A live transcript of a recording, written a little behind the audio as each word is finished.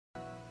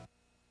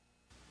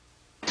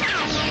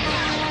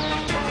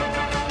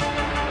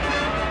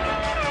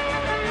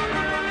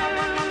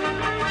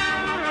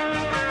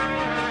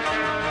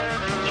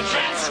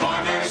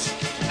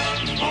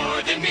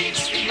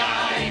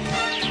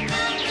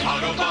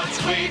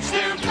wage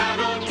their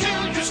battle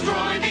to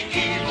destroy the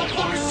evil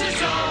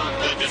forces of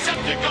the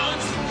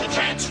Decepticons, the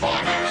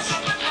Transformers.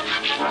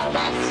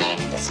 Robots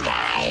in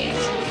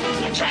disguise,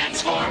 the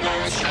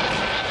Transformers.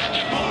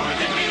 More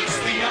than meets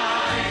the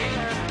eye,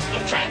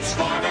 the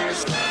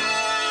Transformers.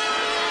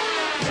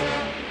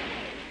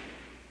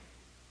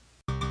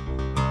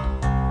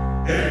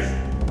 East,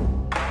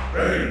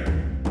 train,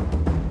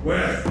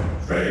 west,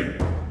 train.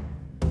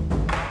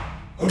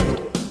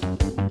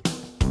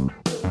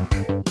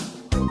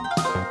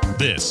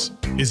 This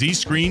is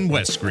East Screen,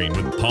 West Screen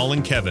with Paul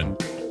and Kevin,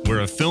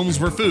 where if films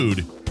were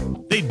food,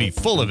 they'd be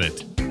full of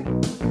it.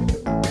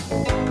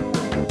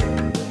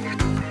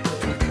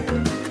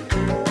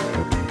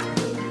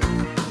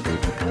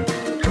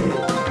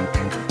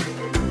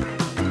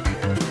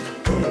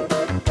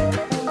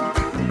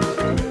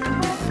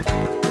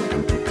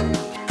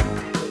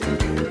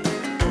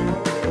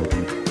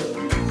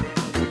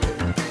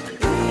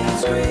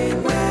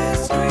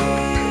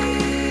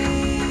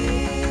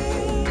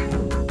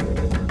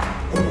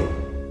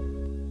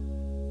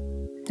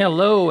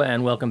 Hello,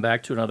 and welcome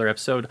back to another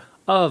episode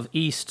of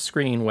East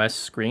Screen, West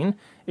Screen.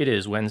 It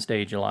is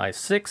Wednesday, July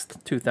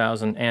 6th,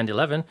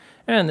 2011,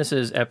 and this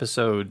is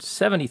episode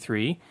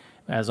 73.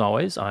 As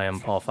always, I am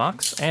Paul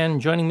Fox, and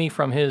joining me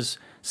from his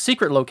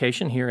secret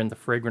location here in the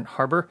Fragrant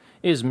Harbor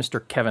is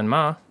Mr. Kevin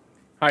Ma.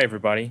 Hi,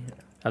 everybody.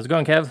 How's it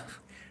going, Kev?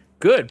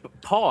 Good. But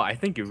Paul, I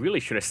think you really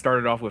should have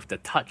started off with the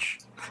touch.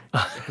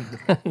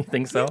 You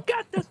think so? You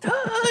got the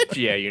touch!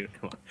 Yeah,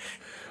 come on.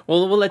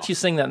 Well, we'll let you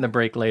sing that in the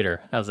break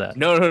later. How's that?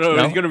 No.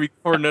 He's going to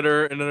record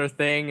another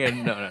thing,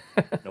 and no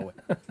way.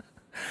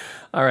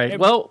 All right.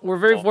 Well, we're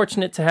very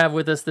fortunate to have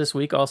with us this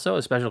week also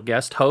a special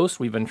guest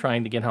host. We've been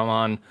trying to get him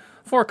on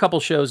for a couple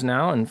shows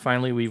now, and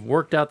finally we've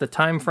worked out the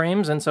time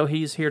frames, and so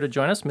he's here to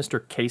join us,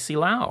 Mr. Casey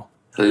Lau.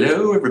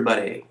 Hello,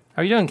 everybody.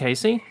 How are you doing,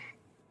 Casey?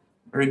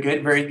 Very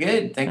good, very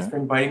good. Thanks for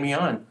inviting me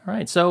on. All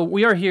right. So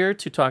we are here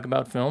to talk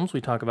about films.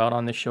 We talk about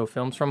on this show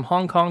films from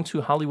Hong Kong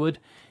to Hollywood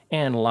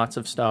and lots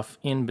of stuff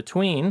in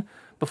between.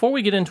 Before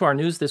we get into our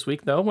news this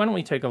week, though, why don't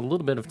we take a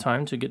little bit of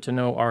time to get to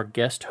know our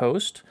guest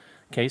host,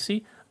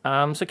 Casey.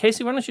 So,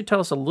 Casey, why don't you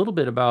tell us a little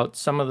bit about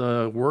some of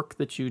the work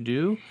that you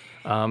do?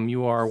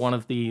 You are one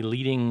of the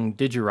leading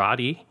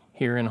digerati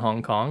here in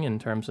Hong Kong in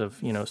terms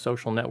of,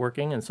 social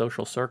networking and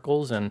social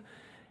circles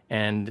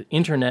and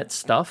internet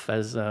stuff,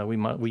 as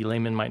we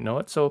laymen might know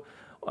it. So,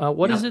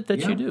 what is it that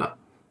you do?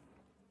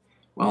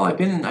 Well, I've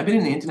been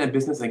in the internet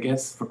business, I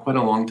guess, for quite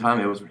a long time.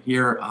 I was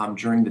here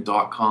during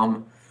the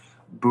 .com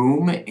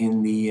boom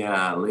in the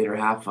later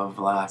half of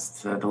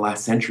the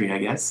last century, I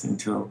guess,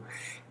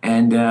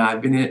 and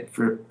I've been in it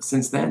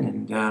since then,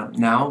 and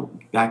now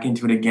back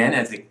into it again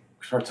as it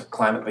starts to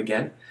climb up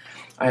again.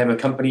 I have a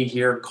company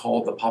here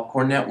called the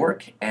Popcorn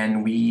Network,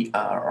 and we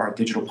are a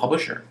digital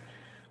publisher.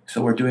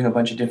 So we're doing a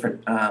bunch of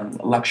different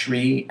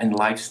luxury and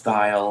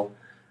lifestyle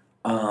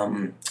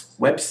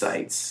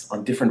websites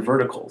on different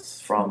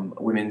verticals, from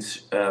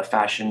women's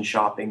fashion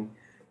shopping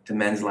to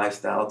men's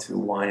lifestyle to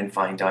wine and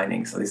fine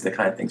dining. So these are the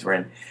kind of things we're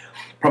in.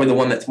 Probably the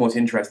one that's most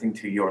interesting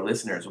to your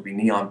listeners will be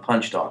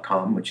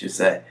neonpunch.com, which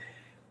is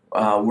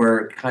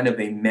we're kind of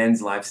a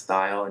men's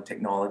lifestyle and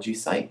technology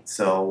site.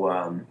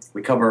 So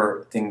we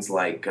cover things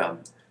like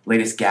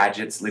latest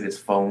gadgets,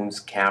 latest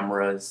phones,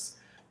 cameras,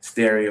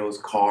 stereos,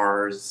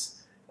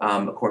 cars.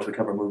 Of course, we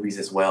cover movies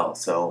as well.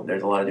 So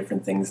there's a lot of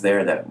different things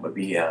there that would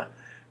be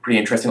pretty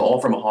interesting,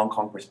 all from a Hong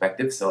Kong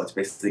perspective. So it's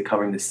basically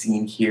covering the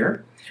scene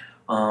here.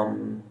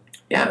 And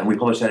we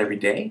publish that every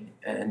day,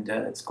 and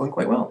it's going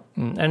quite well.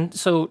 And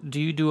so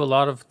do you do a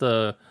lot of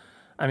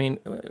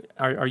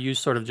are you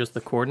sort of just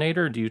the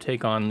coordinator? Do you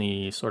take on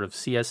the sort of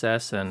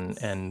CSS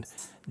and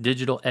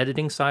digital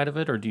editing side of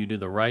it, or do you do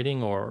the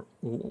writing, or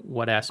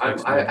what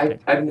aspects? I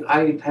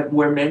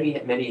wear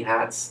many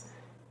hats,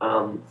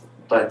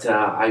 but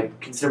I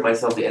consider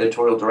myself the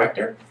editorial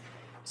director.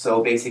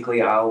 So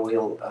basically, I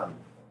will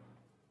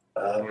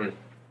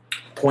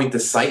point the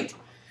site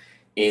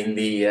in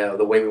the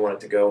way we want it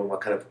to go and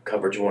what kind of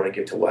coverage we want to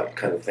give to what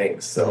kind of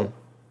things. So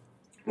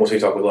mostly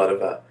talk with a lot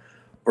of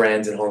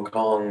brands in Hong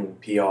Kong,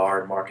 PR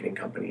and marketing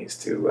companies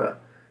to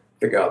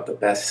figure out the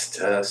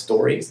best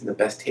stories and the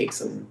best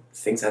takes on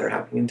things that are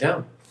happening in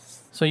town.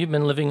 So you've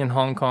been living in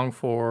Hong Kong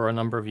for a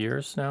number of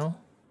years now?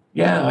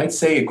 Yeah, I'd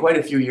say quite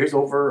a few years,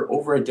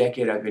 over a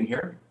decade I've been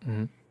here.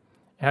 Mm-hmm.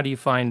 How do you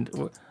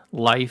find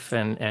life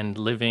and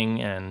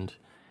living and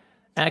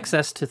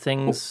access to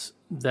things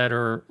that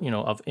are,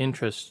 of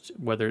interest,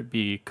 whether it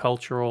be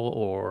cultural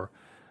or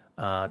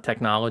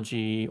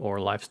technology or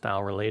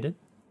lifestyle related?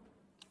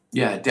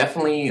 Yeah,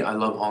 definitely. I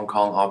love Hong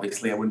Kong.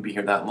 Obviously, I wouldn't be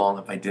here that long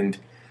if I didn't.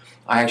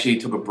 I actually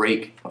took a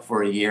break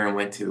for a year and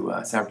went to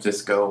San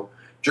Francisco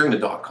during the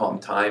 .com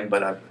time,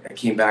 but I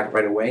came back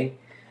right away,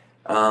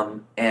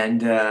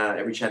 and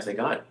every chance I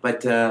got.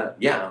 But you're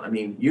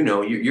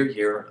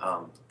here.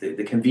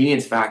 The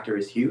convenience factor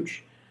is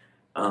huge.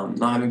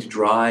 Not having to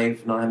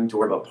drive, not having to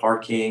worry about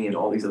parking and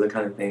all these other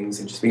kind of things,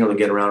 and just being able to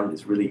get around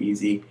is really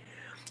easy.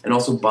 And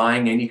also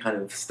buying any kind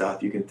of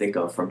stuff you can think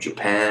of from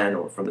Japan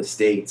or from the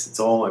States.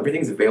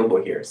 Everything's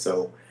available here.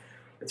 So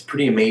it's a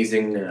pretty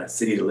amazing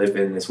city to live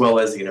in, as well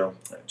as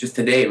just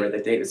today, right? The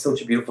day it's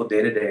such a beautiful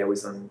day today. I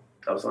was on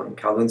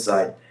Kowloon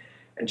side,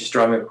 and just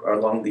driving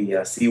along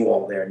the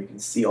seawall there, and you can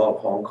see all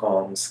of Hong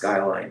Kong's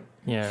skyline.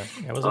 Yeah,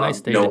 it was a nice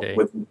day today.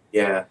 With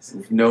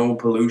no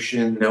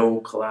pollution, no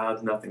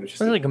clouds, nothing. It was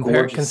just really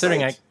gorgeous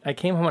considering sight. I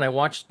came home and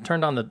I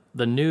turned on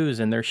the news,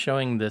 and they're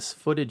showing this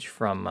footage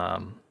from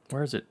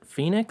where is it?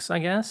 Phoenix, I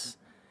guess.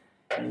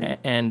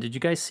 And did you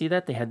guys see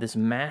that? They had this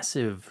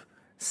massive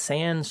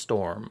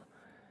sandstorm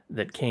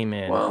that came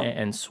in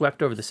and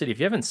swept over the city. If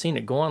you haven't seen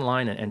it, go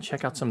online and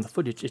check out some of the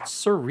footage. It's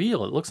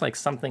surreal. It looks like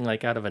something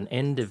like out of an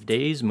End of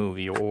Days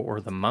movie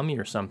or The Mummy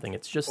or something.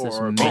 It's just this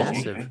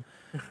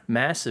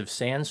massive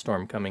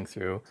sandstorm coming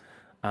through.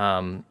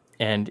 And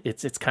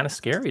it's kind of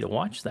scary to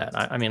watch that.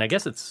 I mean, I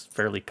guess it's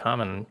fairly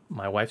common.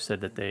 My wife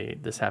said that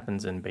this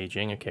happens in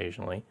Beijing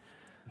occasionally.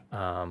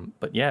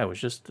 But yeah, it was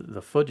just,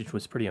 the footage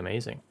was pretty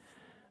amazing.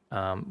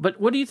 But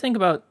what do you think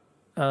about,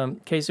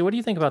 Casey, what do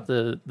you think about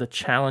the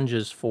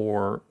challenges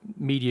for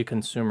media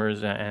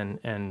consumers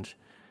and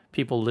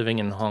people living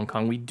in Hong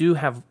Kong? We do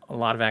have a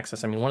lot of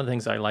access. I mean, one of the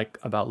things I like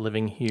about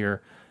living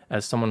here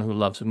as someone who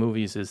loves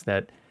movies is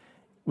that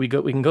we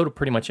can go to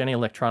pretty much any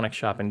electronic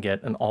shop and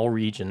get an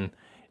all-region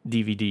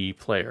DVD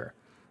player.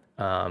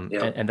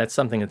 And that's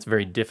something that's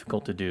very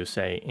difficult to do,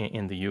 say,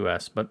 in the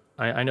U.S. But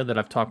I know that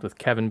I've talked with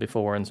Kevin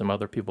before and some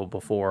other people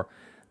before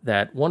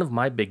that one of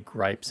my big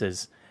gripes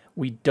is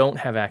we don't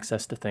have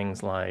access to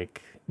things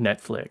like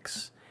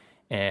Netflix.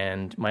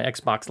 And my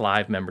Xbox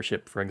Live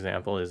membership, for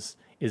example, is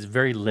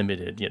very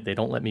limited. Yet they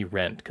don't let me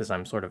rent because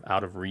I'm sort of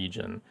out of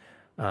region.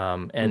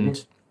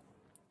 And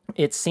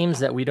it seems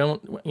that we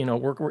don't,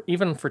 we're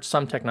even for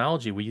some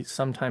technology, we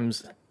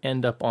sometimes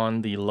end up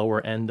on the lower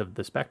end of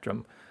the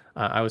spectrum.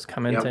 I was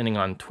commenting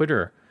on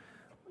Twitter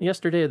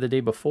yesterday or the day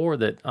before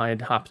that I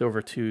had hopped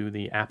over to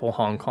the Apple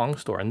Hong Kong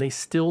store, and they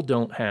still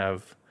don't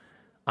have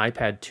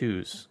iPad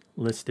 2s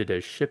listed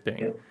as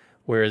shipping,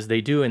 whereas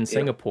they do in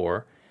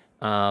Singapore.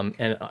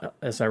 And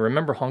as I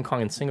remember, Hong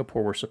Kong and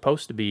Singapore were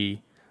supposed to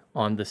be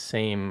on the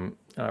same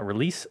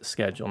release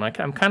schedule. And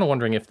I'm kind of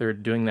wondering if they're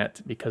doing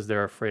that because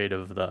they're afraid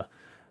of the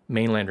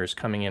mainlanders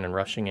coming in and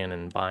rushing in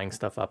and buying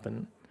stuff up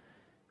and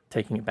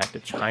taking it back to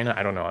China.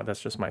 I don't know.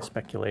 That's just my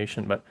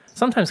speculation. But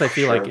sometimes I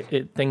feel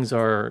like things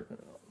are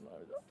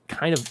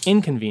kind of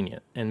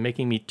inconvenient and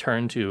making me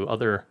turn to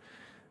other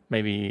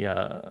maybe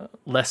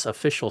less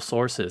official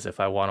sources if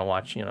I want to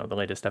watch, the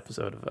latest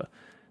episode of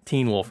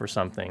Teen Wolf or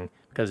something,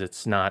 because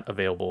it's not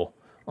available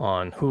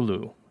on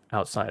Hulu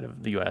outside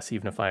of the U.S.,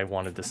 even if I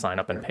wanted to sign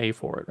up and pay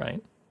for it,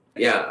 right?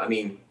 Yeah, I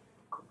mean,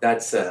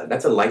 that's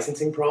a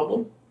licensing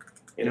problem.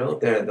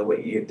 The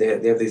way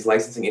they have these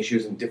licensing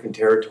issues in different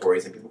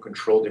territories, and people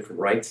control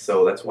different rights.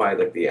 So that's why,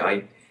 like the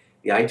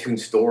iTunes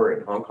store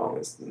in Hong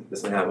Kong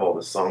doesn't have all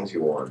the songs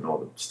you want and all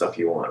the stuff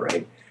you want,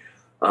 right?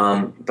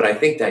 But I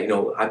think that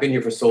I've been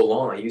here for so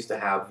long. I used to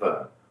have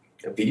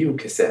video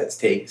cassettes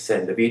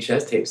the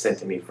VHS tape sent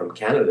to me from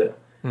Canada,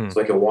 so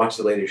I could watch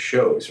the latest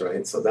shows,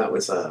 right? So that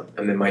was, and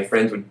then my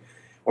friends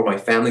or my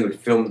family would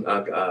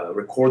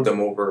record them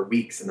over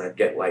weeks, and I'd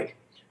get like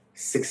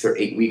 6 or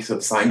 8 weeks of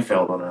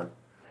Seinfeld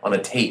on a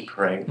tape,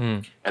 right?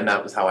 And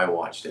that was how I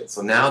watched it.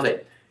 So now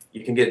that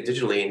you can get it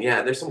digitally,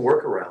 and there's some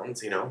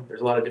workarounds.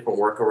 There's a lot of different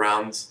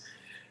workarounds.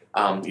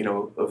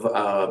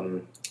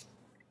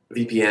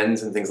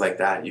 VPNs and things like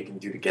that you can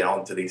do to get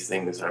onto these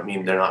things. I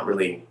mean, they're not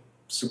really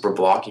super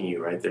blocking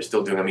you, right? They're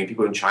still doing,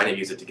 people in China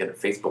use it to get on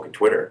Facebook and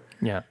Twitter.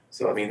 Yeah.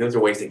 So, I mean, those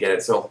are ways to get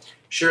it. So,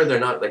 sure, they're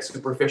not like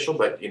superficial,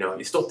 but,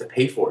 you still have to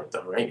pay for it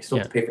though, right? You still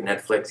have to pay for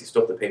Netflix, you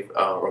still have to pay for,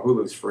 or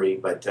Hulu's free.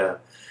 But, I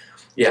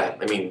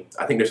mean,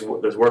 I think there's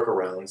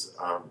workarounds.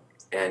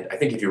 And I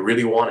think if you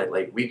really want it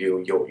like we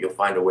do, you'll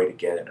find a way to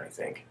get it, I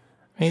think.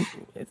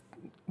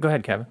 Go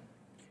ahead, Kevin.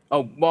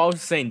 Oh, well, I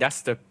was saying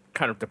that's the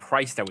kind of the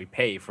price that we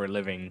pay for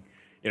living,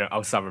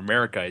 outside of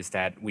America, is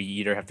that we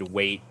either have to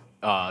wait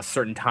a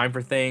certain time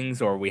for things,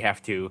 or we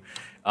have to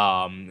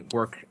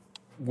work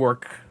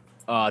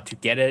to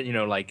get it.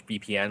 Like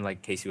VPN,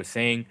 like Casey was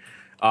saying.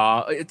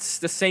 It's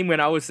the same when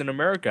I was in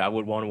America. I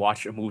would want to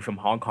watch a movie from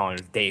Hong Kong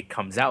the day it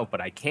comes out, but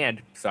I can't,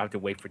 so I have to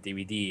wait for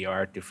DVD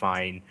or to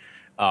find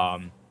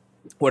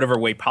whatever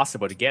way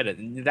possible to get it.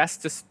 And that's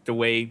just the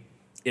way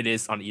it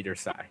is on either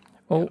side.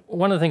 Well,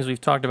 one of the things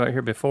we've talked about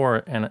here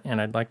before, and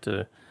I'd like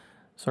to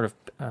sort of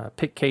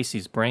pick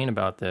Casey's brain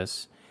about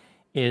this,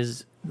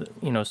 is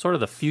sort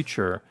of the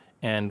future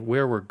and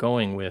where we're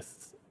going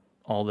with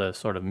all the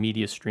sort of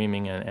media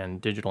streaming and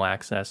digital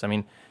access. I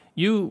mean,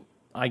 you,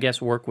 I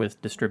guess, work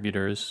with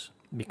distributors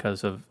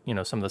because of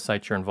some of the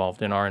sites you're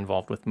involved in are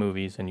involved with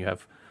movies, and you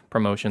have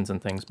promotions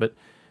and things. But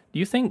do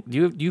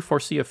you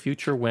foresee a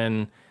future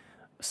when,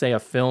 say, a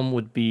film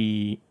would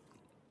be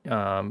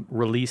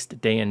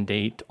released day and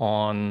date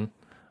on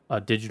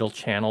a digital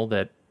channel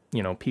that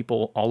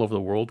people all over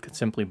the world could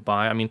simply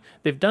buy? I mean,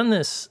 they've done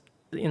this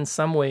in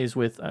some ways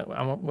with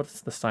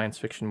what's the science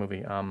fiction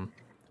movie?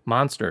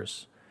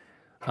 Monsters.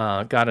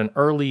 Got an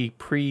early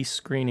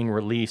pre-screening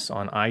release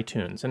on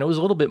iTunes, and it was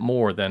a little bit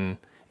more than,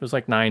 it was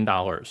like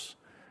 $9.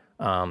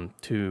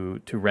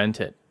 to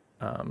rent it.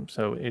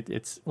 So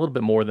it's a little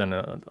bit more than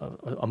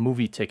a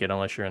movie ticket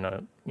unless you're in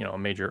a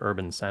major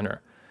urban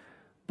center.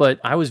 But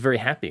I was very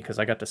happy because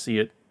I got to see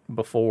it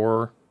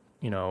before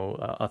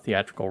a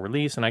theatrical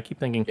release, and I keep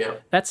thinking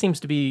that seems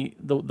to be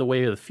the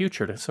way of the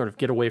future, to sort of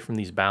get away from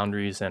these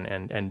boundaries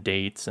and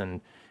dates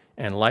and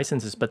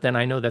licenses. But then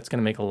I know that's going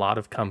to make a lot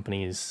of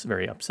companies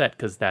very upset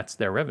because that's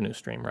their revenue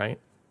stream, right?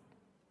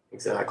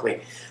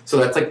 Exactly. So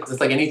that's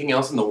like anything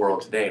else in the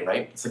world today,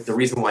 right? It's like the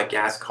reason why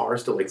gas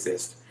cars still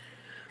exist.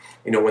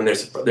 When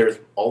there's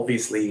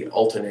obviously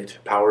alternate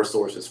power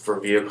sources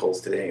for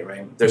vehicles today,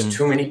 right? There's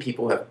too many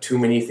people have too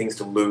many things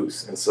to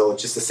lose, and so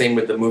it's just the same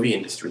with the movie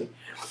industry.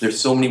 There's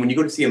so many. When you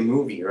go to see a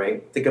movie,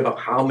 right? Think about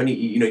how many.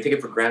 You take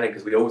it for granted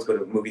because we always go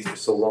to movies for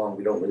so long,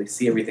 we don't really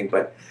see everything.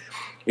 But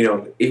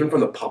even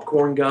from the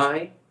popcorn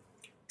guy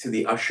to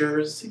the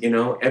ushers,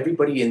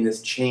 everybody in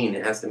this chain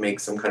has to make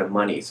some kind of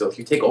money. So if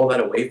you take all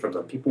that away from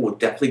them, people will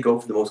definitely go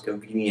for the most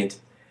convenient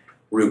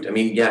route. I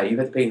mean, yeah, you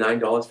have to pay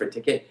 $9 for a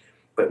ticket.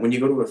 But when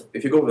you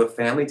if you go with a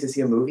family to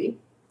see a movie,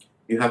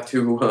 you have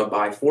to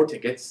buy 4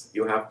 tickets.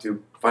 You have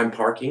to find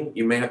parking.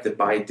 You may have to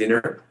buy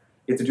dinner.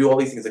 You have to do all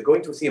these things. Like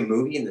going to see a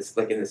movie in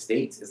the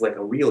States is like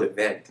a real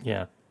event.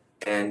 Yeah.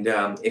 And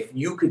if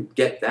you could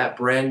get that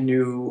brand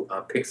new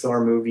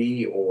Pixar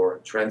movie or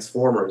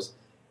Transformers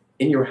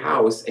in your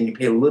house and you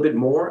pay a little bit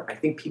more, I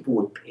think people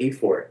would pay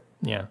for it.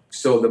 Yeah.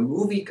 So the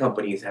movie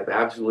companies have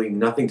absolutely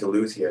nothing to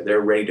lose here.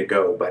 They're ready to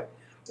go, but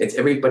it's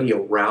everybody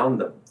around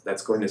them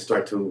that's going to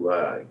start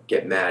to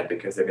get mad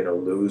because they're going to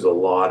lose a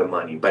lot of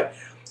money. But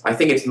I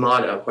think it's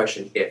not a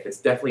question if. It's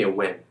definitely a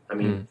when. I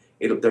mean,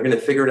 they're going to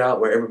figure it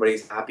out where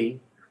everybody's happy.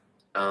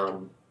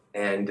 Because,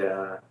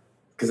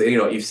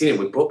 you've seen it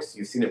with books,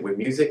 you've seen it with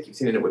music, you've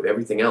seen it with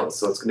everything else.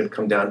 So it's going to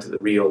come down to the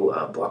real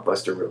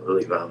blockbuster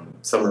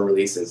summer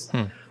releases.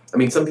 I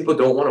mean, some people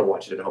don't want to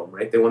watch it at home,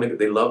 right?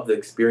 They love the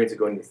experience of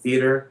going to the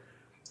theater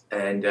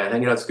and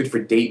hanging out. It's good for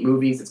date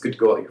movies. It's good to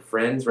go out with your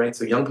friends, right?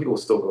 So young people will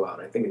still go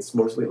out. I think it's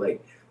mostly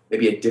like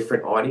maybe a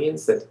different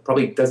audience that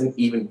probably doesn't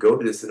even go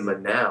to the cinema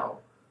now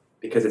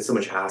because it's so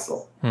much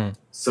hassle.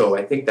 So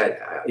I think that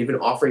even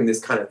offering this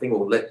kind of thing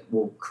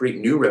will create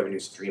new revenue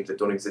streams that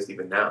don't exist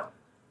even now.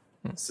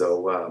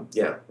 So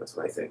that's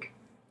what I think.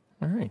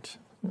 All right,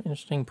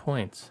 interesting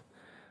points.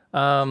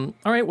 All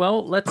right,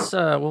 well, let's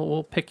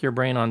we'll pick your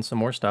brain on some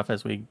more stuff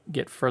as we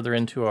get further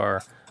into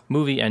our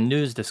movie and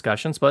news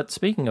discussions. But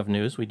speaking of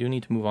news, we do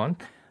need to move on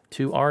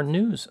to our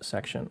news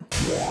section.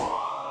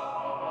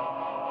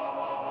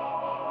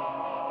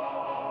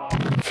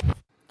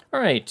 All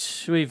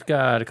right, we've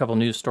got a couple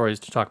news stories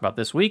to talk about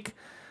this week.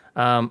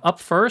 Up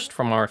first,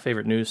 from our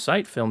favorite news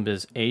site,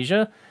 FilmBiz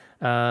Asia,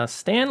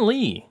 Stan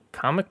Lee,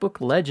 comic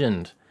book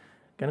legend,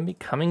 going to be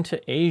coming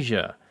to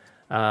Asia.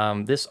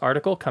 This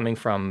article, coming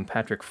from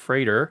Patrick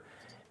Frater,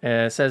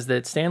 says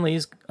that Stan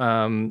Lee's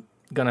going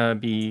to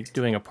be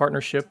doing a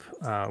partnership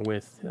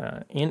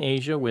in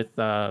Asia with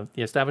the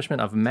establishment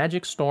of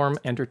Magic Storm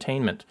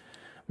Entertainment.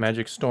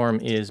 Magic Storm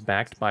is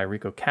backed by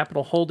Ricoh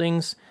Capital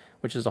Holdings,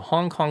 which is a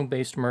Hong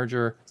Kong-based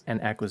merger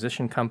and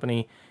acquisition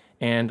company,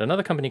 and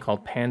another company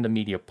called Panda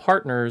Media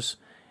Partners,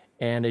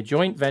 and a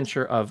joint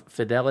venture of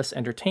Fidelis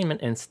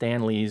Entertainment and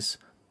Stan Lee's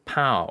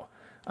POW.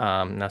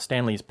 Now,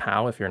 Stan Lee's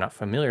POW, if you're not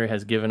familiar,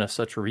 has given us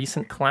such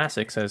recent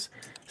classics as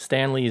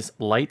Stan Lee's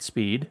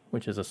Lightspeed,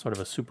 which is a sort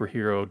of a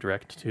superhero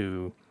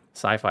direct-to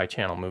Sci-Fi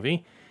Channel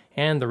movie,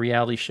 and the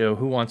reality show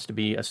Who Wants to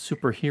Be a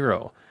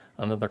Superhero,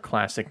 another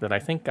classic that I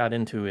think got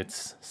into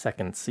its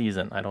 2nd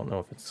season. I don't know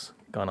if it's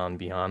gone on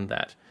beyond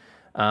that.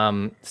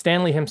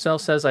 Stan Lee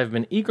himself says, "I've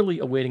been eagerly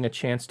awaiting a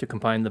chance to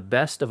combine the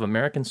best of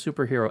American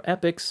superhero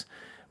epics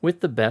with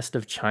the best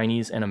of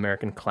Chinese and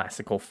American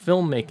classical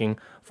filmmaking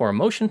for a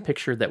motion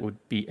picture that would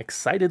be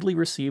excitedly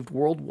received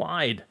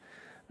worldwide."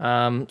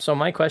 So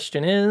my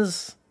question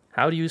is,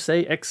 how do you say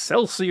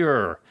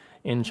Excelsior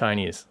in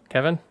Chinese?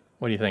 Kevin,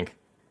 what do you think?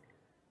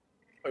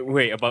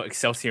 Wait, about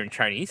Excelsior in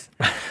Chinese?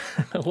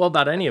 Well,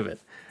 about any of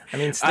it. I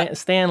mean,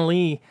 Stan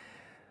Lee,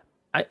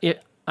 I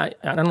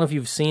don't know if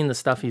you've seen the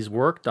stuff he's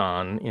worked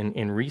on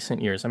in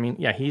recent years. I mean,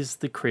 yeah, he's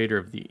the creator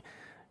of the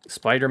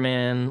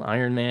Spider-Man,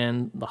 Iron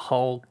Man, the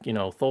Hulk,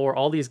 Thor,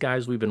 all these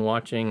guys we've been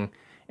watching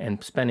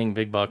and spending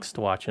big bucks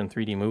to watch in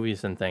 3D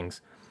movies and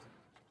things.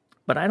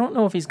 But I don't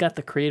know if he's got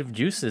the creative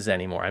juices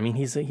anymore. I mean,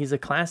 he's a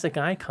classic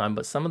icon,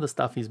 but some of the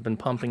stuff he's been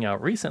pumping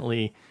out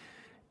recently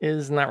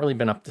is not really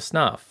been up to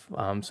snuff.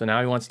 So now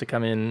he wants to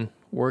come in,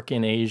 work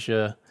in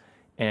Asia,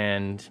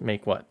 and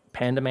make what?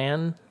 Panda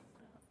Man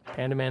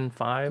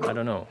 5? I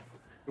don't know.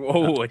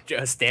 Oh,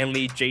 a Stan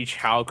Lee J.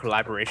 Chow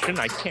collaboration?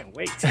 I can't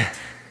wait.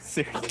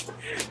 Seriously.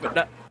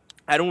 But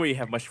I don't really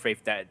have much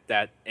faith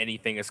that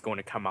anything is going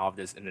to come out of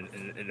this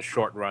in the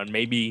short run.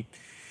 Maybe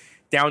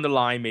down the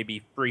line,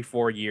 maybe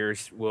 3-4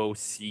 years, we'll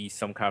see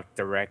some kind of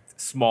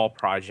direct small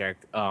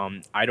project.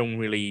 I don't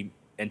really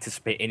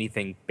anticipate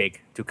anything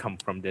big to come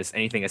from this.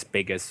 Anything as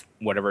big as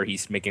whatever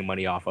he's making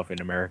money off of in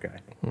America, I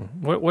think.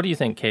 What do you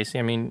think, Casey?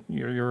 I mean,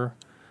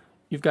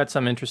 you've got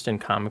some interest in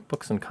comic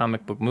books and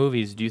comic book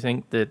movies. Do you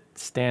think that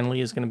Stan Lee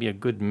is going to be a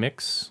good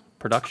mix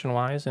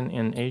production-wise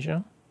in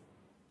Asia?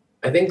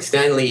 I think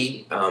Stan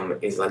Lee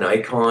is an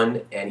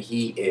icon, and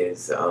he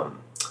is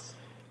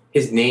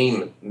his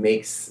name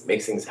makes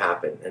things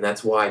happen, and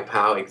that's why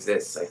POW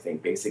exists. I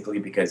think basically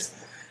because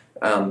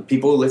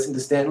people listen to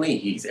Stan Lee.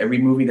 He's every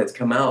movie that's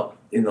come out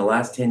in the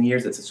last 10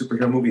 years that's a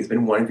superhero movie has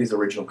been one of his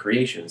original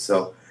creations.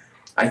 So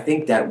I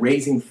think that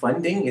raising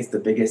funding is the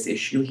biggest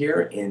issue here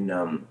in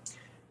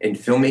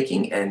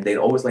filmmaking, and they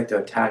always like to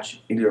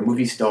attach either a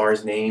movie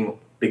star's name,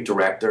 big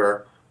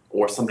director,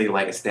 or somebody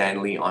like a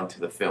Stan Lee onto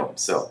the film.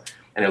 So,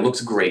 and it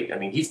looks great. I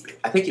mean,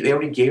 I think they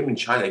already gave him in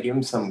China. They gave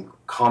him some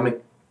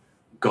comic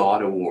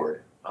god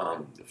award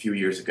a few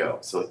years ago.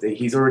 So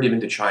he's already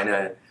been to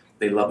China.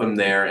 They love him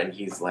there, and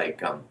he's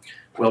like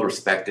well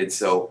respected.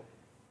 So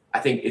I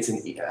think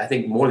I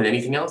think more than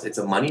anything else, it's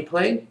a money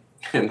play.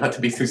 And not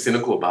to be too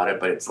cynical about it,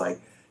 but it's like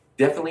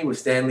definitely with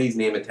Stan Lee's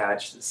name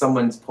attached,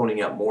 someone's pulling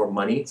out more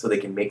money so they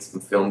can make some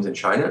films in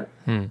China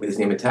with his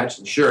name attached.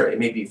 And sure, it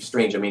may be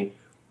strange. I mean,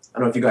 I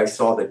don't know if you guys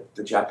saw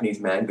the Japanese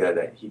manga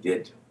that he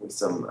did with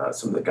some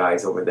of the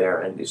guys over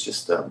there, and it's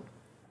just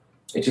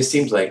it just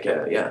seems like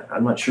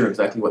I'm not sure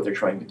exactly what they're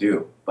trying to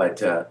do,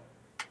 but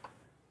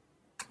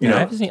you know,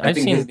 I've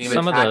seen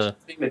some of the.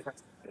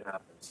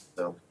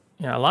 So.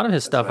 Yeah, a lot of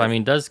his stuff, I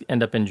mean, does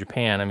end up in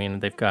Japan. I mean,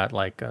 they've got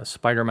like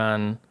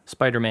Spider-Man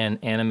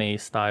anime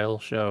style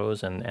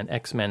shows and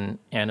X-Men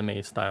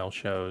anime style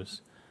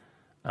shows.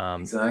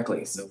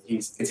 Exactly. So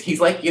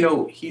he's like, you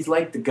know, he's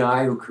like the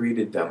guy who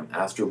created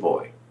Astro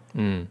Boy,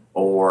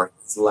 or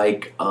it's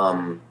like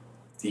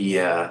the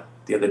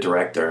other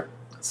director.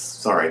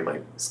 Sorry,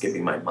 I'm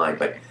skipping my mind,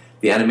 but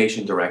the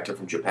animation director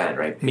from Japan,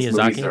 right?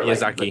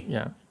 Miyazaki.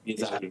 Yeah.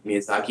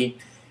 Miyazaki.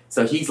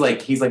 So he's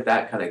like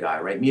that kind of guy,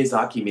 right?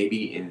 Miyazaki,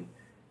 maybe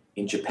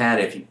in Japan,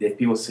 if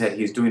people said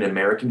he's doing an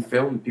American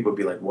film, people would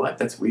be like, "What?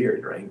 That's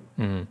weird," right?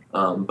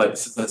 But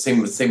it's the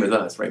same with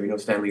us, right? We know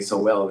Stan Lee so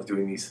well with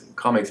doing these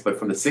comics, but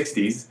from the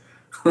 '60s,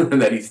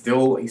 that he's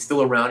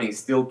still around, he's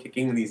still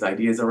kicking these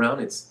ideas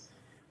around.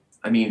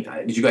 I mean,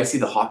 did you guys see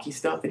the hockey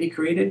stuff that he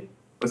created?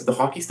 Was it the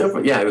hockey stuff?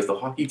 Yeah, it was the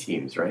hockey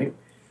teams, right?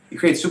 He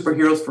created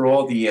superheroes for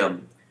all the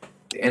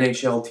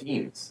NHL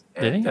teams.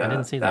 Did he? I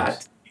didn't see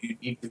that. You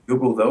need to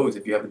Google those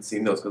if you haven't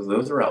seen those, because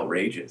those are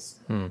outrageous.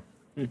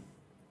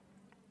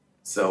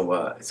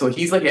 So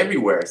he's like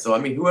everywhere. So I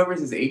mean, whoever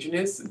his agent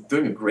is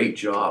doing a great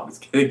job. Is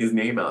getting his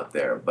name out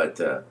there.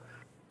 But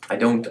I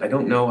don't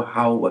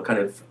know what kind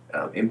of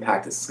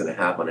impact this is going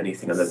to have on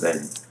anything other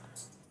than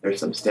there's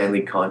some Stan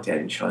Lee content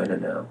in China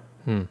now.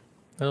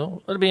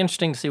 Well, it'll be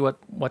interesting to see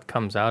what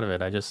comes out of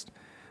it. I just,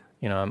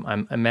 you know,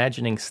 I'm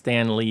imagining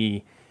Stan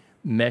Lee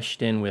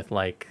meshed in with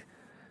like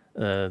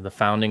the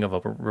founding of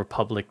a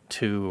Republic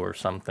 2 or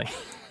something.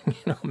 You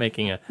know,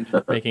 making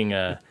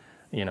a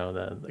you know,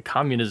 the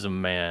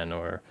communism man,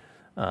 or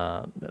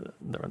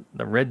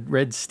the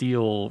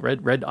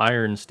red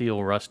iron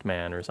steel rust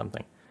man, or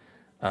something.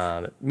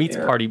 That meets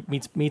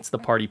the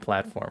party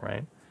platform,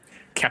 right?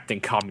 Captain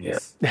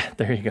Communist. Yeah.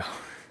 There you go.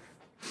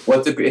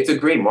 Well, it's a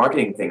great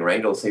marketing thing, right?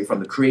 It'll say from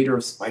the creator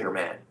of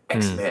Spider-Man,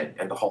 X-Men,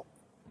 and the Hulk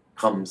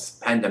comes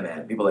Panda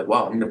Man. People are like,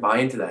 wow, I'm going to buy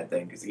into that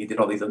thing because he did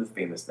all these other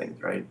famous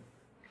things, right?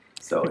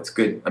 So it's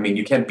good. I mean,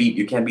 you can't beat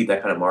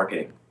that kind of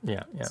marketing.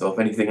 Yeah. So if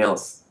anything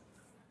else,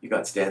 you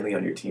got Stan Lee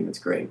on your team. It's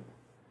great.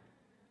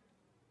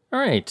 All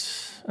right.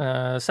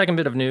 Second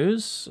bit of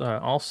news,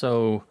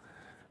 also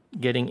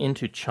getting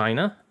into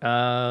China.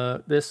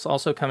 This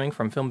also coming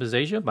from Film Biz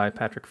Asia by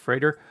Patrick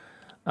Frater,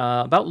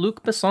 about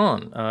Luc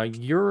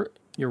Besson.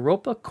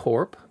 Europa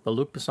Corp, the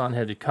Luc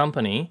Besson-headed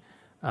company,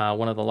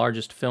 one of the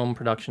largest film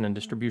production and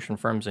distribution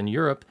firms in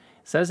Europe,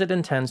 says it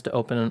intends to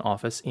open an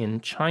office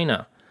in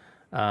China.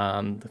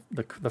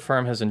 The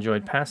firm has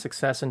enjoyed past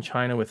success in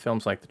China with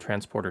films like The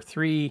Transporter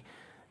 3,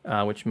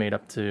 which made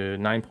up to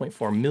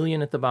 $9.4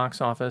 million at the box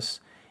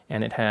office,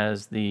 and it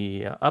has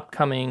the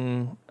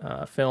upcoming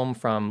film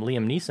from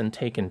Liam Neeson,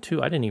 Taken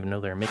 2. I didn't even know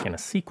they were making a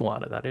sequel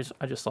out of that.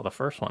 I just saw the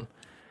first one.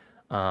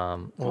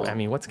 Well, I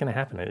mean, what's going to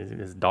happen?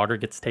 His daughter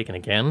gets taken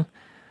again?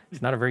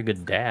 He's not a very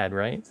good dad,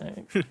 right?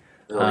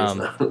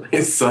 No,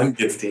 his son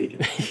gets taken.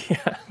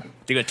 Yeah.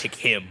 They're going to take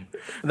him.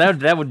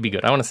 That would be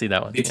good. I want to see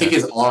that one. They take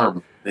his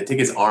arm. They take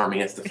his arm. He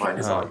has to find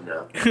his arm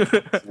now.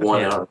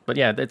 One arm. But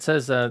yeah, it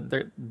says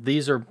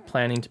these are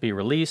planning to be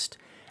released,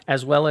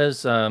 as well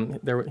as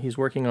he's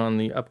working on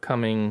the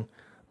upcoming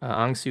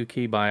Aung Suu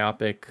Kyi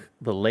biopic,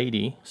 The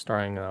Lady,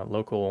 starring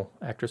local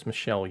actress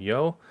Michelle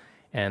Yeoh,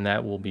 and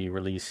that will be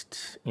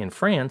released in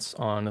France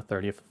on the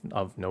 30th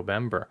of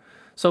November.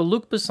 So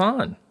Luc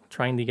Besson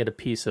trying to get a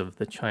piece of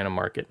the China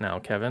market now,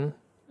 Kevin.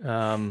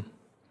 I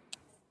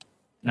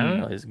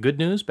don't know. Is it good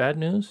news, bad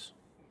news?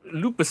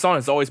 Luc Besson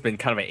has always been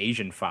kind of an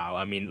Asian file.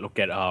 I mean, look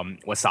at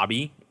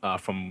Wasabi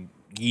from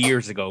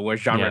years ago, where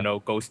Jean Reno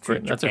goes to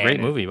Japan. That's a great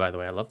movie, by the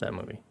way. I love that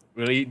movie.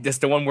 Really? That's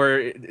the one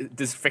where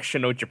this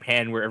fictional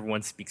Japan where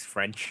everyone speaks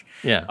French.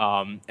 Yeah.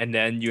 And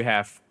then you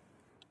have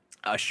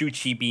Shu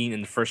Qi being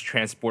in the first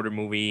Transporter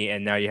movie,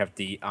 and now you have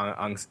the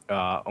Aung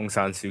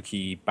San Suu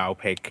Kyi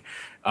biopic.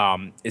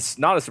 It's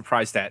not a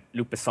surprise that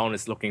Luc Besson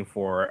is looking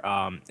for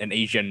an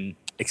Asian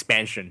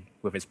expansion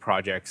with his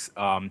projects.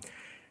 I'm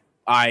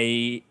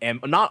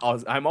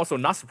also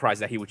not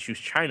surprised that he would choose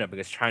China,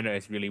 because China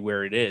is really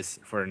where it is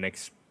for the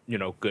next,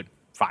 good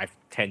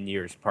 5-10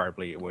 years,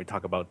 probably, when we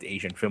talk about the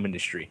Asian film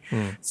industry.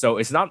 So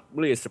it's not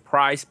really a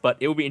surprise, but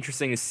it will be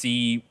interesting to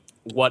see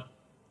what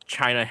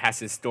China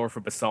has in store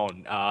for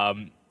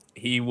Besson.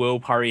 He will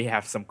probably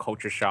have some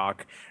culture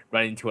shock,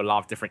 run into a lot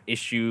of different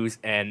issues,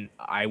 and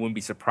I wouldn't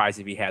be surprised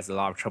if he has a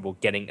lot of trouble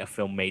getting a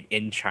film made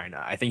in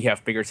China. I think he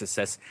have bigger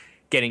success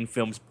getting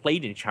films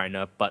played in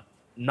China, but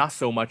not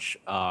so much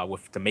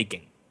with the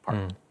making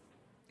part.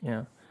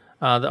 Yeah.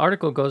 The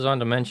article goes on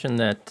to mention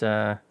that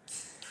the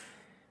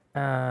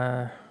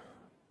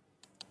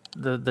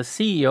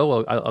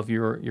CEO of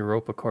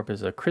Europa Corp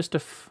is a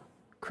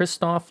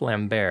Christophe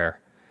Lambert,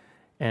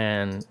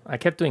 and I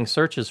kept doing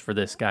searches for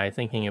this guy,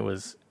 thinking it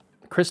was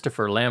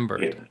Christopher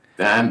Lambert.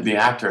 The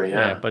actor,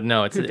 yeah. But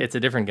no, it's a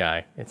different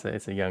guy.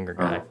 It's a younger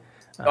guy.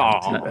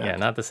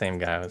 Not the same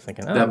guy. I was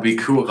thinking, that'd be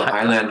cool. The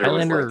Highlander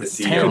was like the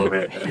CEO of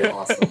it. That'd be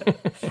awesome.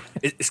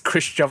 It's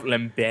Christophe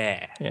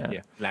Lambert.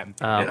 Yeah.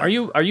 Lambert. Are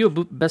you a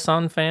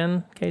Besson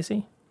fan,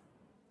 Casey?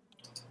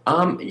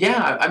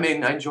 Yeah. I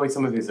mean, I enjoy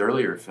some of his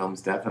earlier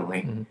films,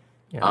 definitely. Mm-hmm.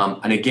 Yeah.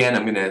 And again,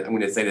 I'm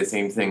gonna say the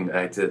same thing that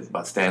I said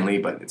about Stan Lee,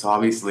 but it's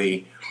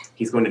obviously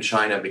he's going to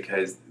China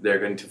because they're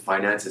going to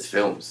finance his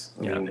films.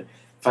 I mean,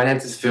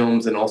 finance his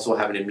films and also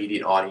have an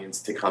immediate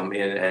audience to come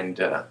in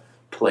and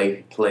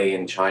play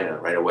in China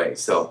right away.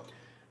 So,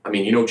 I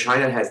mean,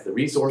 China has the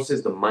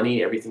resources, the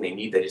money, everything they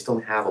need. They just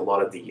don't have a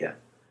lot of the,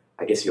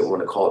 I guess you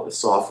want to call it the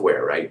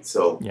software, right?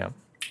 So,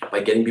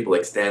 by getting people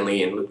like Stan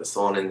Lee and Luc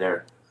Besson in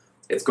there,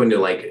 it's going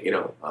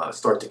to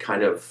start to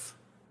kind of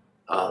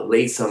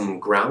lay some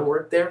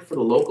groundwork there for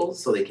the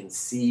locals, so they can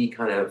see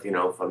kind of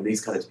from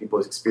these kinds of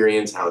people's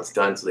experience how it's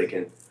done, so they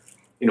can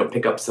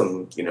pick up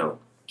some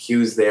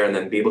cues there, and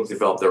then be able to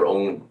develop their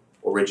own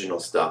original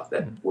stuff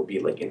that will be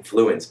like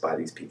influenced by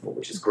these people,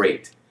 which is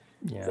great.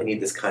 Yeah. They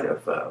need this kind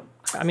of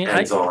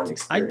hands-on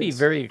experience. I'd be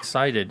very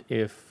excited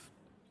if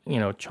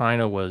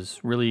China was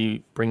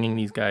really bringing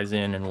these guys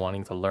in and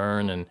wanting to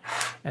learn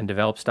and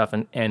develop stuff,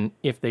 and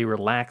if they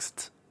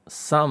relaxed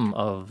some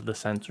of the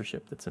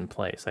censorship that's in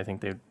place, I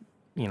think they'd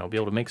be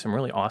able to make some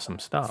really awesome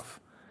stuff.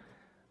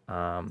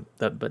 But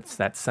it's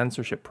that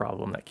censorship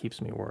problem that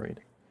keeps me worried.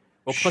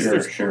 Well,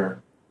 plus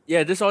sure.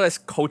 Yeah, there's all this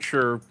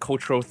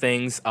cultural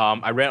things.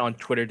 I read on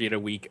Twitter the other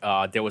week,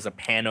 there was a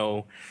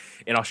panel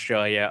in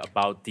Australia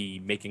about the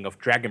making of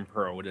Dragon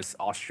Pearl, this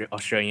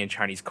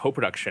Australian-Chinese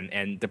co-production,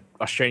 and the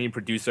Australian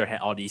producer had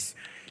all these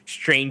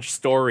strange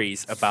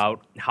stories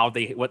about how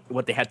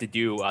what they had to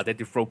do. They had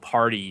to throw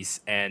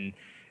parties and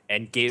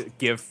give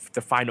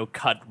the final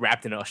cut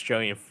wrapped in an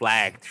Australian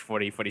flag for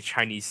the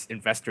Chinese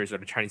investors or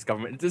the Chinese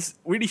government. This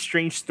really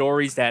strange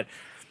stories that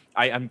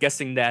I'm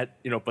guessing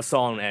that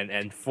Besson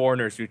and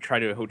foreigners who try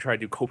to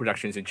do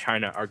co-productions in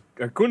China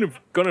are going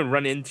to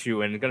run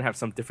into and going to have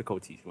some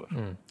difficulties with.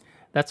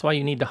 That's why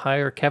you need to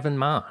hire Kevin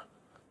Ma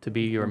to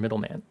be your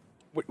middleman.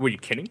 Were you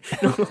kidding?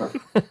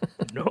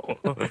 No.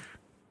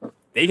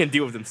 They can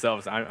deal with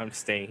themselves. I'm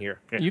staying here.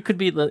 Yeah. You could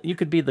be the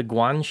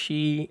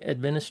Guanxi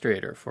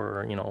administrator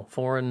for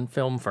foreign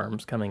film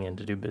firms coming in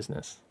to do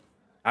business.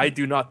 I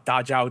do not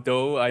da jiao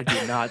do. I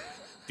do not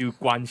do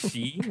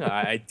Guanxi.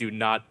 I do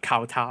not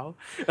kowtow.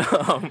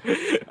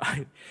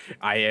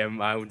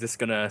 I'm just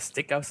gonna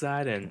stick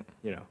outside and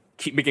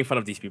keep making fun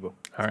of these people.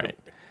 All right,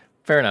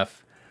 fair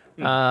enough.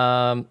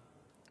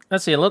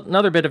 Let's see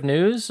another bit of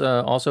news,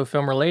 also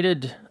film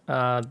related.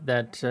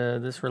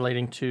 This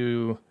relating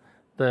to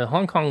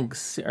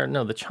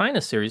the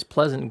China series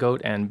Pleasant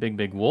Goat and Big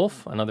Big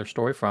Wolf. Another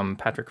story from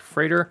Patrick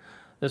Frater.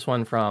 This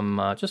one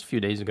from just a few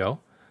days ago,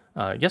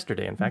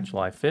 yesterday, in fact,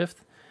 July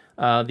 5th.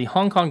 The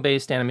Hong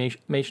Kong-based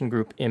animation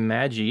group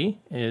Imagi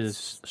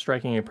is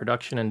striking a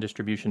production and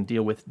distribution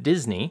deal with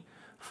Disney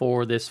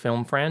for this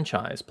film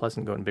franchise,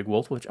 Pleasant Goat and Big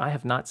Wolf, which I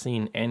have not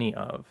seen any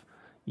of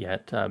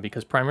yet,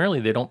 because primarily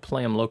they don't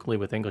play them locally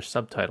with English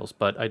subtitles.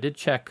 But I did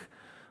check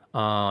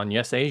on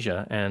Yes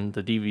Asia, and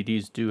the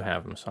DVDs do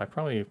have them, so I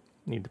probably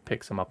need to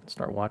pick some up and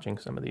start watching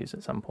some of these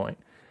at some point.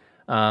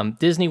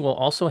 Disney will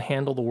also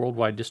handle the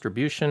worldwide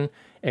distribution,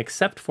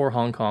 except for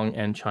Hong Kong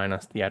and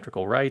China's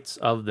theatrical rights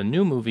of the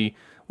new movie,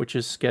 which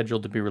is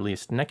scheduled to be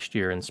released next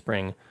year in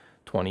spring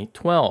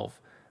 2012.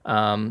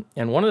 And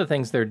one of the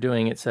things they're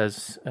doing, it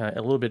says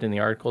a little bit in the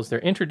article, is they're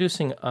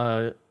introducing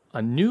a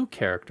new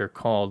character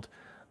called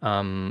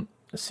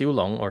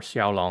Xiaolong or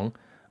Xiaolong,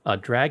 a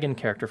dragon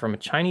character from a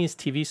Chinese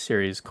TV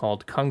series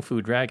called Kung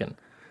Fu Dragon.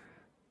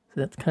 So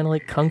that's kind of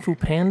like Kung Fu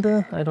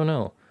Panda? I don't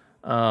know.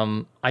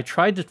 I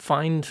tried to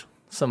find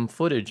some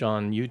footage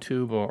on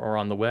YouTube or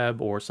on the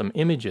web or some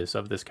images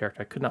of this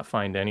character. I could not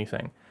find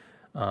anything.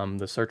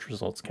 The search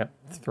results kept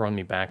throwing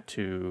me back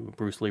to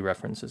Bruce Lee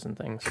references and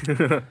things.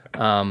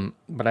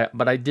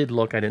 But I did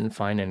look. I didn't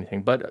find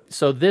anything. But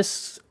so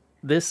this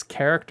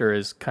character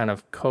is kind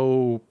of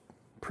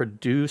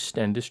co-produced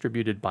and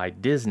distributed by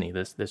Disney.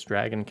 This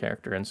dragon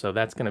character, and so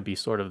that's going to be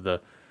sort of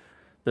the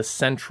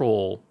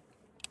central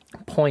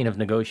point of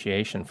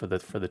negotiation for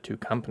the two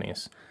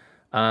companies.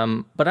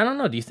 But I don't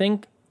know.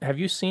 Have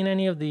you seen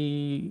any of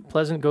the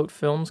Pleasant Goat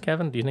films,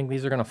 Kevin? Do you think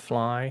these are going to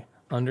fly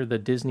under the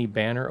Disney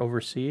banner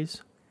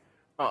overseas?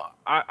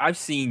 I've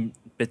seen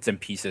bits and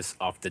pieces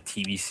of the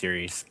TV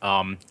series.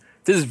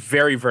 This is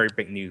very, very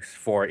big news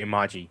for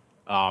Imagi,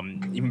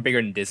 even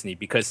bigger than Disney,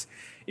 because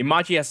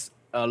Imagi has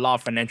a lot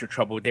of financial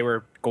trouble. They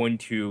were going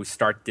to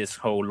start this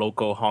whole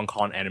local Hong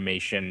Kong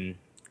animation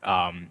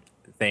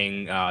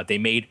thing. They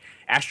made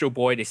Astro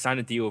Boy. They signed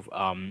a deal with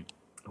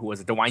who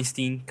was it, the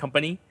Weinstein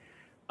Company.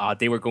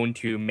 They were going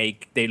to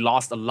they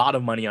lost a lot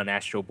of money on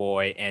Astro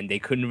Boy, and they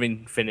couldn't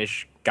even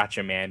finish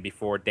Gotcha Man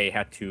before they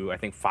had to, I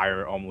think,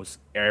 fire almost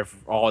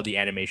all the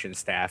animation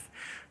staff.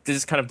 This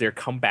is kind of their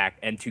comeback,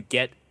 and to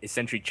get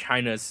essentially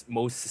China's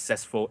most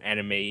successful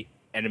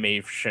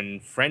animation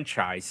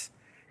franchise,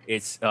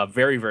 it's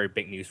very, very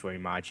big news for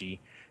Imagi.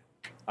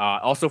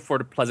 Also for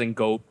the Pleasant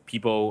Goat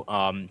people,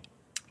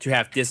 to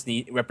have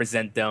Disney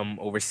represent them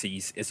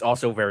overseas is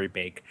also very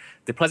big.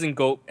 The Pleasant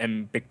Goat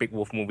and Big Big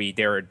Wolf movie,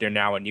 they're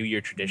now a New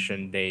Year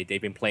tradition.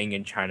 They've been playing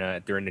in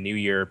China during the New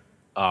Year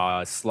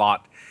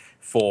slot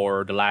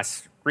for the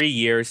last 3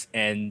 years,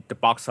 and the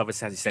box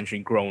office has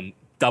essentially grown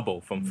double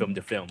from film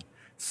to film.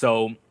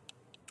 So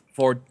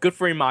good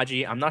for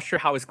Imagi. I'm not sure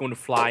how it's going to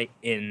fly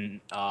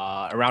in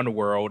around the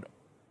world.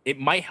 It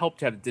might help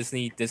to have a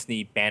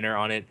Disney banner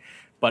on it,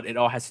 but it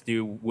all has to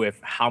do with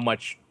how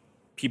much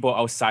people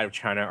outside of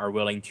China are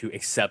willing to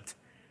accept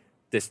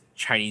this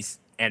Chinese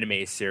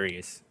anime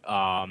series.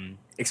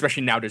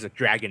 Especially now there's a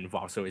dragon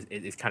involved, so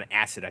it's kind of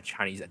adds to that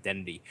Chinese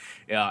identity.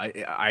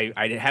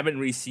 I haven't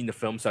really seen the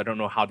film, so I don't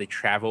know how they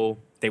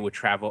would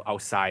travel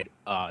outside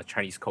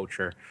Chinese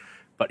culture.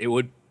 But it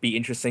would be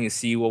interesting to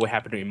see what would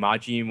happen to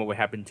Imagi and what would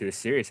happen to the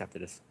series after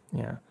this.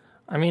 Yeah.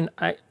 I mean,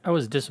 I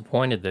was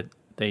disappointed that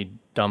they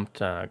dumped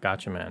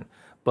Gotcha Man,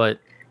 but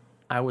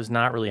I was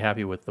not really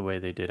happy with the way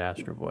they did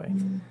Astro Boy.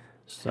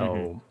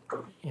 So,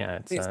 yeah.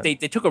 They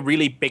took a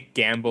really big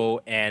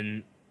gamble,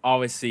 and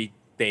obviously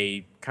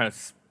they kind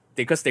of,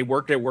 because they're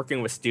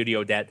working with a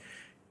studio that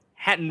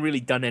hadn't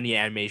really done any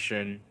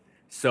animation,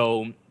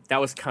 so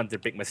that was kind of their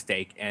big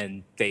mistake,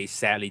 and they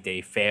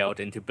failed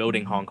into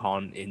building Hong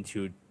Kong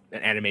into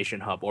an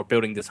animation hub, or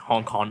building this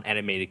Hong Kong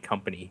animated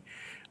company.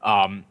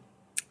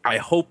 I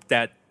hope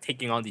that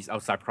taking on these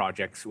outside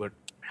projects would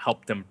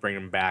help them bring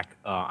them back.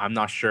 I'm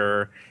not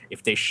sure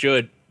if they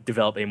should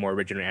develop a more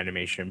original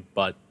animation,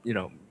 but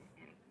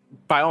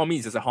by all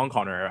means, as a Hong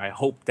Konger, I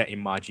hope that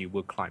Imagi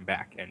will climb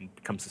back and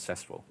become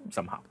successful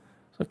somehow.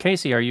 So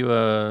Casey, are you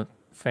a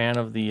fan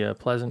of the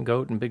Pleasant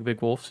Goat and Big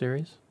Big Wolf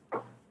series?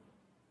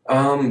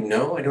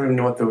 No, I don't even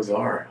know what those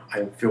are.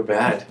 I feel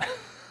bad.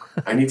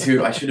 I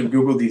should have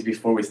Googled these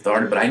before we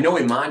started, but I know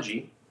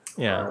Imagi.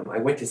 Yeah. I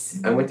went to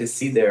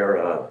see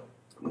their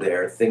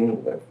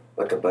thing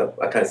like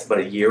about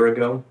a year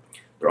ago.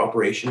 Their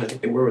operation. I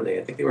think they were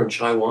in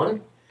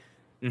Taiwan.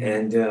 Mm-hmm.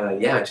 And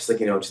just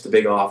just a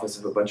big office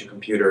of a bunch of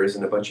computers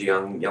and a bunch of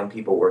young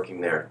people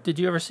working there. Did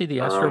you ever see the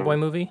Astro Boy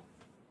movie?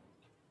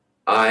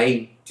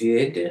 I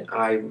did.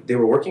 They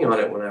were working on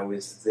it when I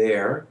was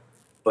there,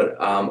 but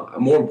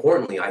more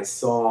importantly, I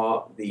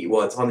saw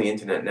it's on the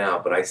internet now,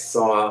 but I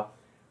saw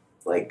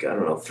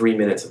 3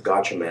 minutes of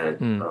Gotcha Man.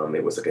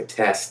 It was like a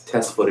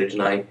test footage,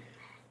 and I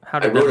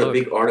wrote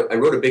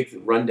a big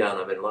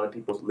rundown of it. A lot of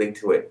people linked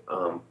to it,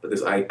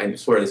 but I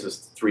swear this was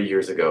 3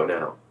 years ago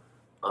now.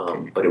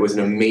 But it was an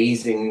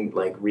amazing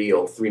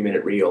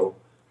 3-minute reel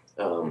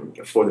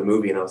for the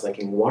movie, and I was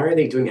thinking, why are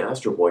they doing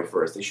Astro Boy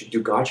first? They should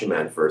do Gotcha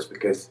Man first,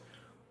 because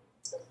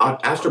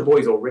Astro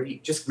Boy's already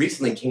just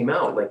recently came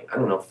out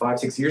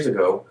 5-6 years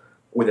ago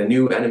with a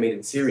new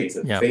animated series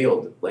that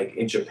failed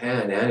in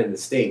Japan and in the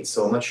States.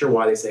 So I'm not sure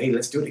why they say, hey,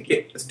 let's do it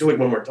again. Let's do it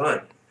one more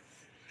time.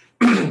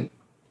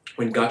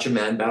 When Gotcha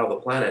Man Battle of the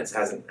Planets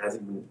hasn't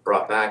been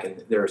brought back,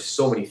 and there are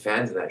so many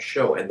fans of that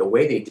show, and the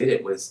way they did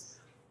it was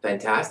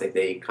fantastic.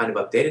 They kind of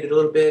updated it a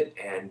little bit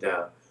and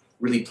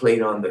really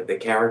played on the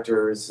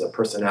characters'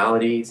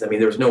 personalities. I mean,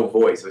 there was no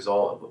voice. It was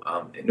all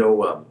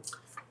no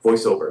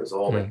voiceover. It was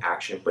all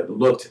action, but it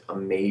looked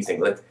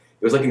amazing. It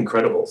was like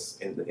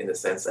Incredibles in the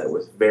sense that it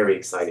was very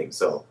exciting.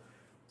 So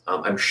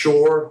I'm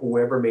sure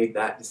whoever made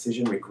that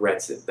decision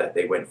regrets it, that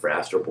they went for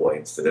Astro Boy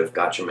instead of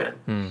Gotcha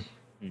Man.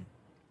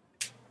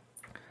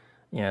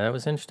 Yeah, that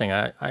was interesting.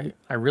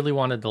 I really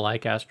wanted to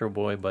like Astro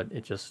Boy, but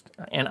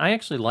and I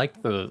actually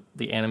liked the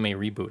anime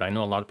reboot. I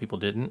know a lot of people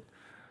didn't,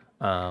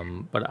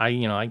 but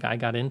I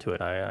got into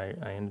it. I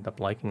ended up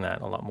liking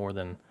that a lot more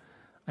than,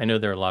 I know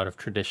there are a lot of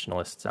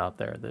traditionalists out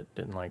there that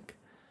didn't like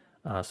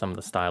some of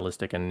the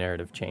stylistic and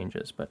narrative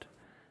changes, but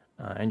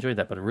I enjoyed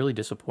that, but really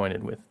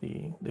disappointed with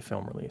the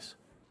film release.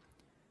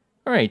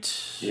 All right.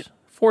 Yeah.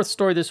 Fourth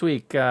story this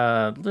week,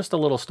 just a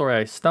little story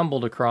I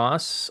stumbled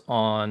across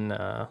on,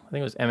 I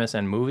think it was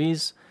MSN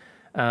Movies.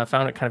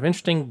 Found it kind of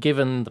interesting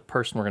given the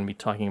person we're going to be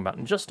talking about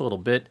in just a little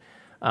bit.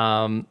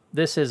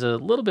 This is a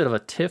little bit of a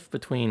tiff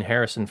between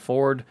Harrison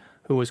Ford,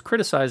 who was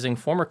criticizing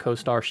former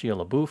co-star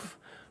Shia LaBeouf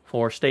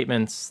for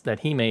statements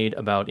that he made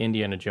about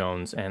Indiana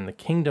Jones and the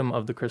Kingdom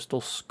of the Crystal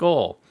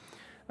Skull.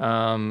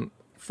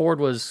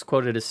 Ford was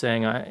quoted as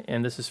saying,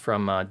 and this is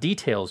from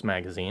Details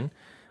magazine,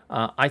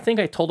 I think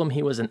I told him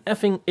he was an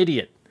effing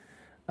idiot.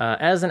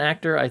 As an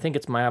actor, I think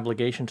it's my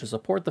obligation to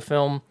support the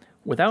film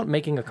without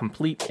making a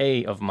complete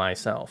A of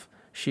myself.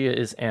 Shia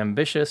is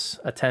ambitious,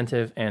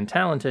 attentive, and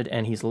talented,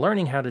 and he's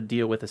learning how to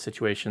deal with a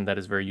situation that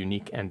is very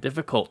unique and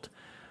difficult,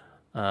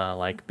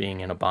 like being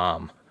in a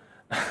bomb.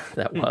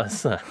 That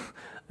was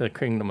the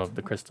Kingdom of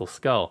the Crystal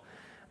Skull.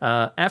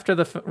 After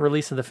the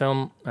release of the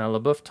film,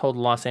 LaBeouf told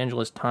Los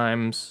Angeles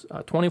Times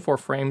 24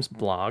 Frames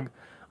blog,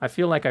 I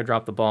feel like I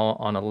dropped the ball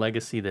on a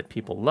legacy that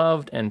people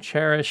loved and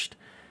cherished.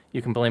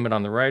 You can blame it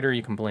on the writer,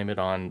 you can blame it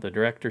on the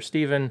director,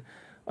 Steven,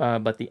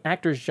 but the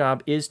actor's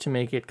job is to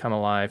make it come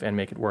alive and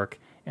make it work,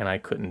 and I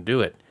couldn't do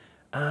it.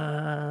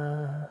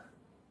 I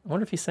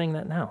wonder if he's saying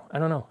that now. I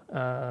don't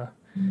know.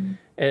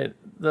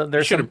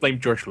 There's should have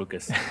blamed George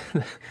Lucas.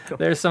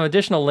 There's some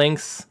additional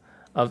links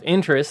of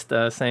interest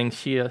saying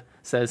Shia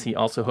says he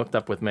also hooked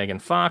up with Megan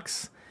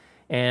Fox,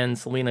 and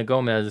Selena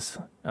Gomez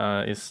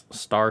is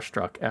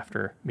starstruck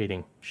after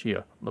meeting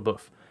Shia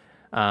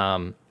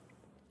LaBeouf.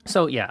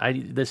 So yeah,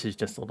 this is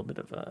just a little bit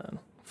of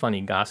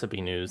funny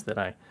gossipy news that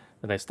I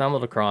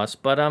stumbled across,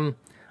 but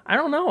I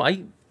don't know.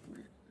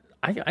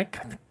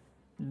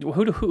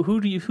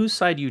 Whose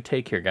side do you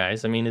take here,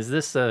 guys? I mean, is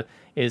this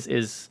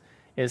is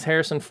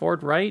Harrison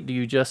Ford right? Do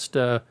you just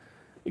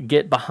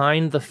get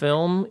behind the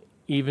film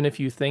even if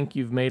you think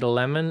you've made a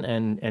lemon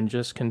and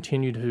just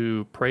continue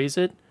to praise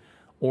it,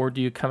 or do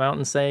you come out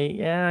and say,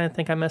 yeah, I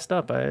think I messed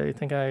up. I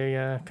think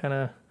I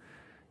kind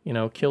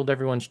of killed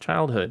everyone's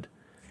childhood.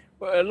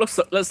 Well,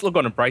 let's look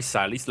on the bright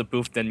side. At least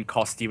LaBeouf didn't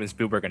call Steven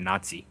Spielberg a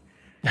Nazi.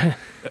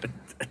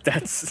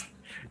 That's,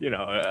 he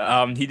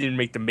didn't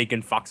make the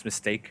Megan Fox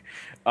mistake.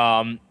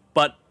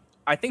 But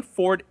I think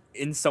Ford,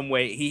 in some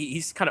way,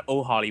 he's kind of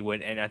old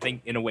Hollywood, and I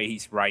think in a way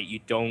he's right. You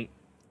don't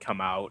come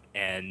out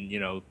and,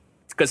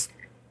 because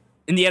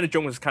Indiana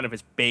Jones was kind of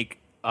his big,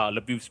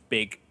 LaBeouf's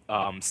big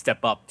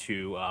step up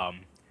to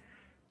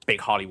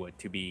big Hollywood.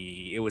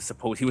 He was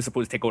supposed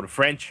to take over the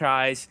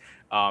franchise.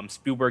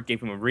 Spielberg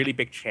gave him a really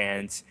big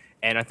chance,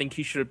 and I think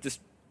he should have just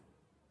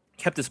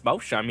kept his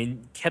mouth shut. I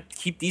mean,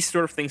 keep these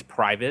sort of things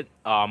private,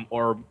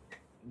 or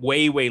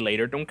way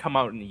later. Don't come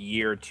out in a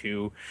year or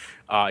two,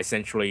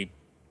 essentially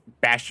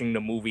bashing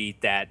the movie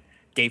that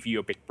gave you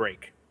a big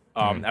break.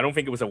 I don't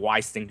think it was a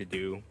wise thing to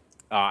do.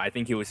 I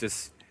think he was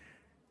just.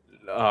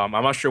 I'm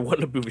not sure what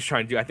LaBeouf was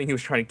trying to do. I think he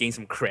was trying to gain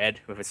some cred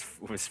with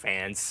his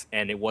fans,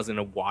 and it wasn't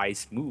a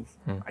wise move.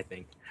 I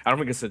think. I don't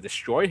think it's to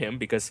destroy him,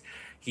 because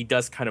he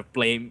does kind of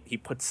blame. He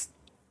puts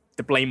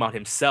the blame on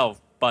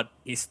himself, but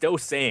he's still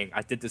saying,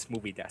 "I did this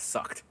movie that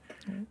sucked."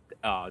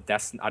 I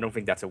don't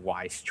think that's a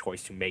wise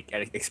choice to make,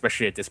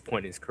 especially at this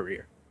point in his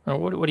career.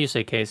 What do you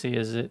say, Casey?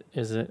 Is it?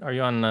 Are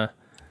you on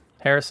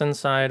Harrison's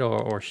side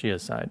or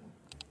Shia's side?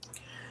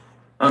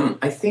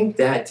 I think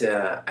that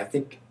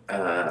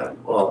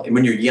well,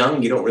 when you're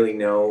young, you don't really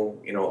know,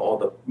 all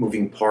the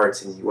moving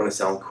parts, and you want to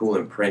sound cool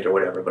in print or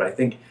whatever. But I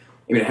think,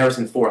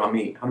 Harrison Ford, how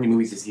many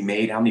movies has he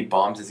made? How many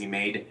bombs has he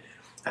made?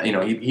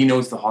 He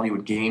knows the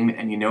Hollywood game,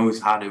 and he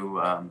knows how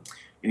to.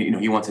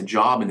 He wants a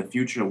job in the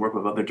future to work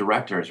with other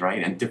directors,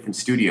 right, and different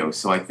studios.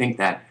 So I think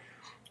that,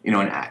 an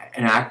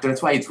actor.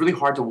 That's why it's really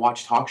hard to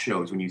watch talk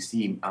shows when you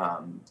see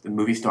the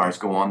movie stars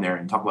go on there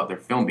and talk about their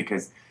film,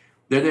 because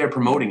they're there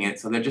promoting it,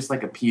 so they're just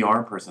like a PR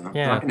person.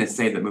 They're not going to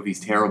say the movie's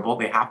terrible.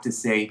 They have to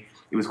say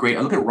it was great.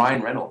 And look at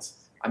Ryan Reynolds.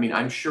 I mean,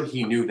 I'm sure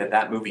he knew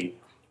that movie,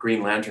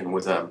 Green Lantern,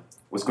 was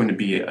going to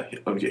be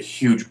a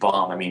huge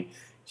bomb. I mean,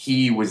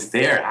 he was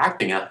there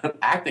acting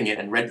it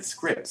and read the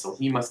script, so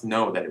he must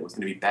know that it was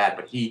going to be bad.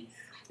 But he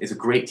is a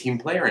great team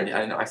player,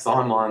 and I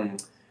saw him on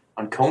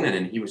Conan,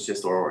 and he was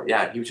just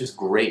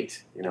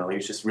great. He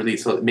was just really,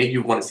 so it made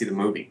you want to see the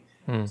movie.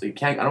 So you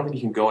can't. I don't think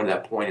you can go to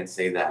that point and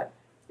say that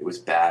it was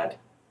bad.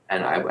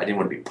 And I didn't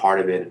want to be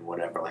part of it and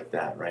whatever like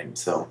that, right?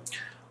 So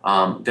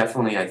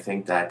definitely, I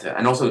think that,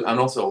 and also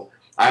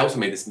I also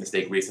made this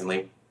mistake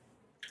recently.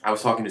 I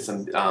was talking to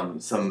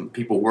some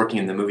people working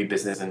in the movie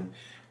business and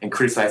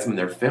criticized them in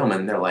their film,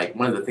 and they're like,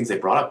 one of the things they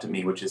brought up to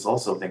me, which is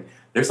also a thing,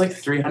 there's like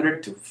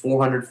 300 to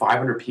 400,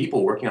 500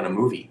 people working on a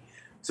movie.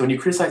 So when you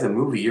criticize a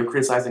movie, you're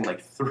criticizing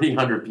like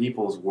 300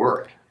 people's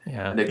work.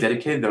 Yeah. And they've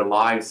dedicated their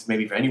lives,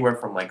 maybe for anywhere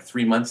from like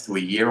 3 months to a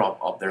year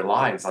of their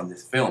lives on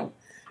this film.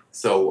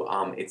 So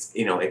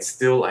it's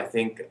still, I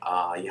think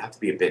you have to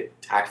be a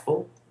bit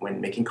tactful when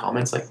making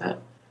comments like that.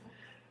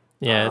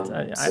 Yeah,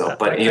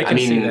 I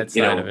mean, see that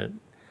side of it.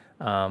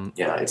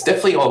 Yeah, it's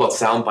definitely all about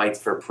sound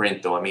bites for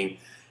print, though. I mean,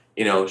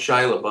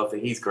 Shia LaBeouf,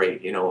 he's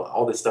great.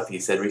 All this stuff he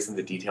said recently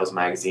in the Details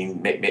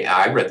magazine.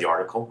 I read the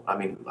article. I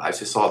mean, I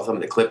just saw some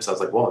of the clips. I was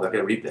like, whoa, they're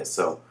gonna read this.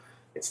 So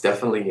it's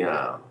definitely,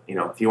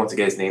 if he wants to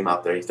get his name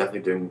out there, he's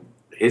definitely doing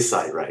his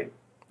side right.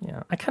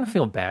 Yeah, I kind of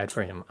feel bad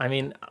for him. I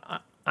mean,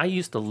 I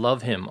used to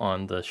love him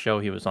on the show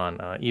he was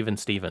on, Even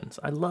Stevens.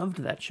 I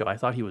loved that show. I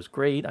thought he was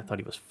great. I thought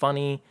he was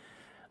funny.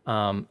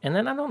 And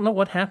then I don't know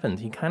what happened.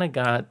 He kind of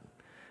got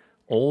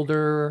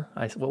older.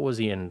 What was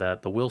he in? The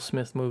Will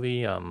Smith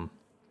movie?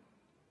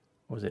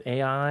 What was it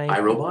AI?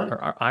 iRobot?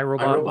 Or iRobot,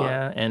 iRobot.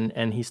 yeah.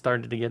 And he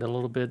started to get a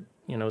little bit,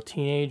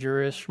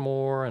 teenager-ish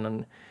more, and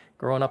then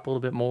growing up a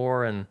little bit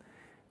more, and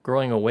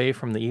growing away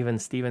from the Even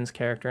Stevens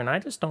character. And I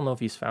just don't know if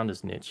he's found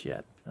his niche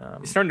yet.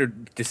 It's starting to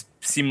just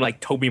seem like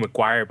Tobey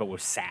Maguire, but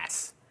with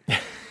sass.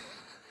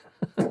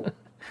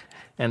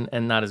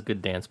 And not as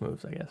good dance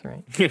moves, I guess,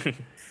 right?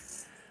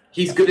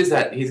 He's good as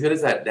that. He's good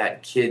as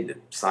that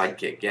kid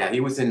sidekick. Yeah,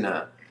 he was in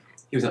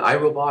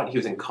iRobot. He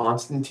was in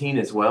Constantine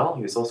as well.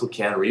 He was also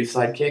Keanu Reeves'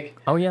 sidekick.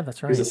 Oh yeah,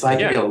 that's right. He was a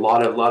sidekick in a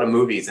lot of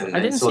movies, and I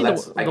didn't so see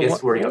that's the I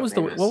guess where he what got was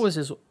famous. what was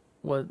his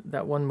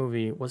that one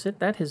movie? Was it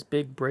that his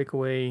big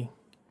breakaway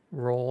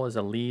role as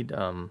a lead?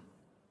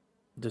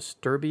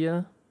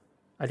 Disturbia.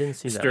 I didn't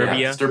see that. Disturbia.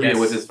 Yeah, Disturbia Yes.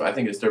 was his. I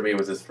think Disturbia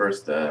was his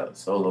first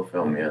solo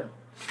film. Yeah,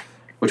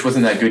 which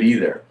wasn't that good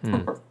either.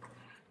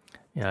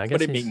 Yeah, I guess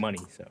But it he's, made money,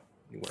 so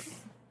it worked.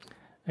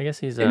 I guess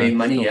he's It made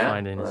money, still yeah.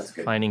 finding Well, his that's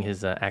good. finding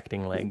his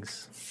acting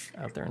legs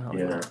out there in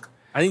Hollywood. Yeah.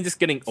 I think just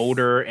getting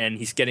older, and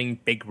he's getting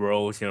big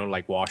roles,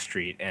 like Wall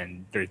Street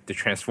and the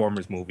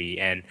Transformers movie,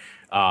 and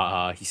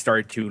he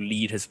started to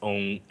lead his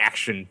own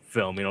action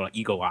film, like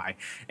Eagle Eye,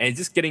 and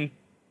he's getting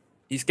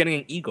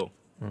an ego,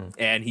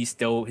 and he's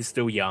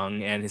still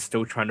young, and he's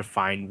still trying to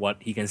find what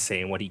he can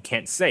say and what he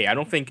can't say. I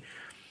don't think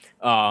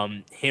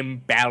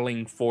him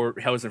battling for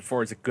Harrison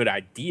Ford is a good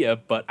idea,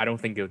 but I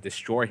don't think it'll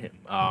destroy him.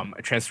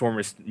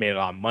 Transformers made a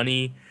lot of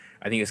money.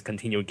 I think it's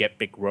continuing to get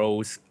big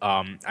roles.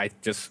 I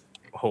just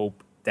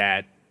hope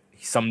that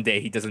someday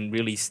he doesn't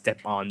really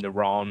step on the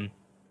wrong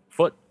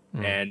foot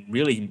and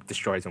really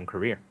destroy his own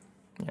career.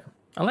 Yeah,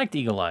 I liked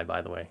Eagle Eye,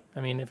 by the way.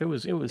 I mean, if it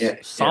was Yeah,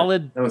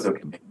 solid that was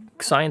okay.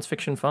 science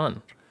fiction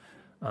fun.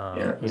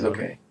 Yeah, it was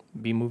okay.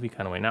 B movie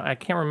kind of way. Now I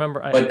can't remember.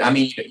 But I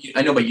mean,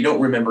 I know, but you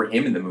don't remember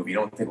him in the movie. You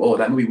don't think, oh,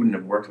 that movie wouldn't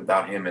have worked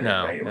without him. And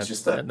no, right? It was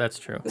that's, just that's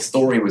true. the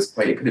story was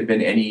quite. It could have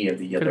been any of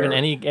the Could other. have been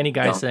any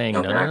guy young- saying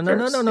young no, actors,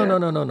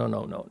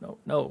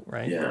 no,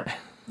 right? Yeah.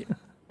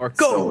 Or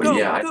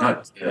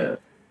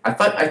I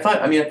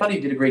thought he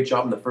did a great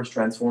job in the first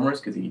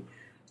Transformers because he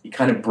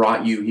kind of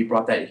brought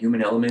that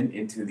human element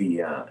into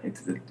the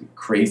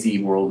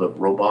crazy world of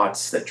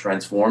robots that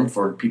transform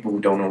for people who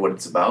don't know what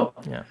it's about.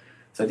 Yeah.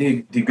 So I think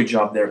he did a good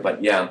job there.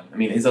 But yeah, I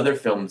mean, his other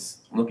films,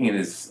 I'm looking at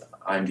his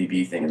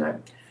IMDb thing, and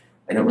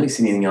I don't really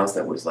see anything else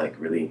that was like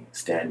really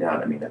stand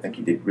out. I mean, I think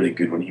he did really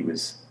good when he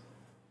was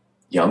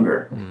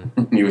younger.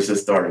 When he was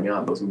just starting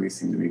out. Those movies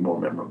seem to be more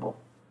memorable.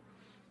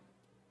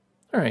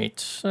 All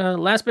right.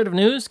 Last bit of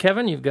news,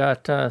 Kevin. You've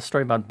got a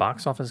story about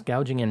box office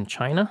gouging in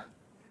China.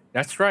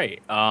 That's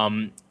right.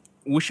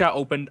 Wuxia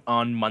opened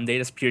on Monday.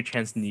 That's Peter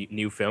Chan's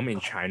new film in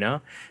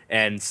China.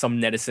 And some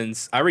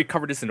netizens, I already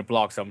covered this in the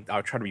blog, so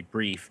I'll try to be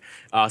brief.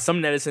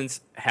 Some netizens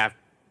have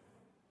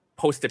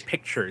posted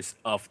pictures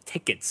of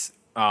tickets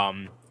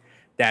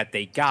that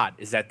they got.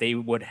 Is that they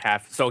would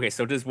have. So this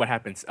is what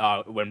happens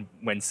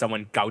when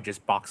someone gouges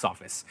box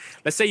office.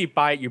 Let's say you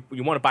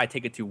want to buy a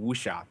ticket to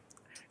Wuxia.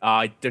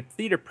 The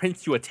theater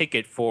prints you a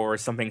ticket for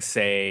something,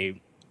 say,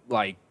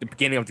 like the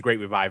beginning of the Great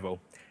Revival.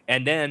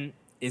 And then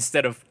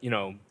instead of,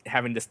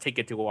 having this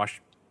ticket to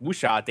watch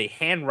Wuxia, they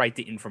handwrite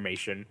the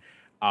information.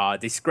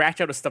 They scratch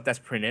out the stuff that's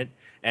printed,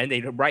 and they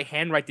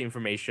handwrite the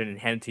information and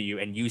hand it to you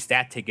and use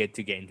that ticket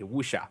to get into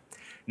Wuxia.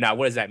 Now,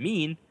 what does that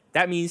mean?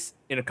 That means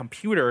in a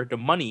computer, the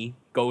money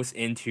goes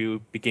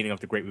into beginning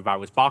of the Great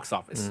Revival's box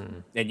office,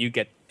 and you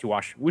get to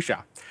watch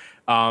Wuxia.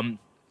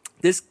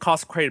 This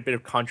caused quite a bit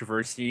of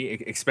controversy,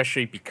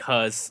 especially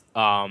because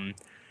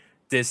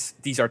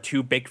these are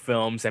two big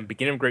films, and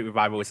Beginning of Great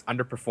Revival is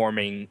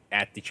underperforming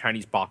at the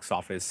Chinese box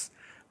office,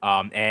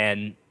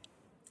 and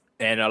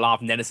a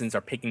lot of netizens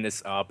are picking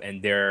this up,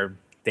 and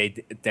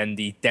then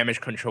the damage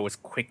control was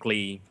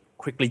quickly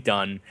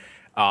done.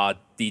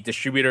 The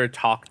distributor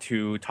talked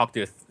to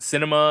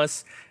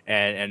cinemas,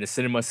 and the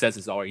cinema says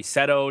it's already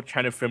settled.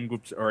 China Film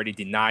Group's already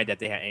denied that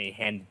they had any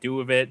hand to do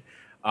with it.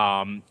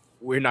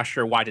 We're not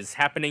sure why this is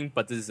happening,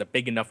 but this is a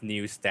big enough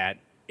news that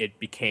it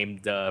became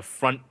the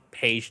front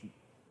page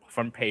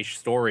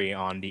story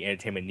on the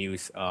entertainment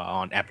news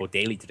on Apple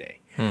Daily today.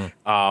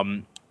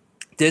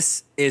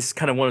 This is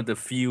kind of one of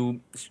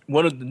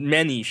the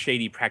many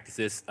shady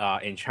practices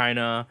in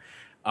China.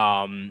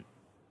 I'm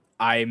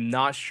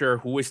not sure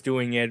who is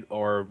doing it,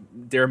 or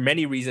there are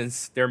many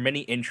reasons. There are many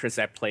interests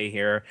at play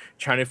here.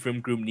 China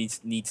Film Group needs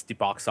the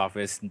box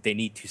office. They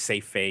need to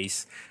save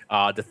face.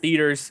 The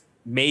theaters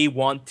may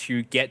want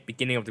to get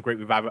Beginning of the Great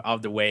Revival out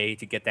of the way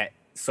to get that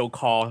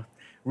so-called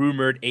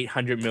rumored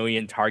 800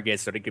 million target,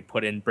 so they could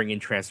bring in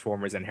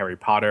Transformers and Harry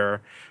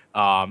Potter,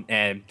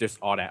 and just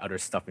all that other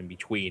stuff in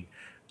between.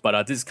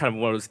 But this is kind of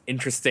one of those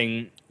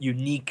interesting,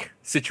 unique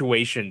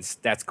situations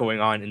that's going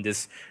on in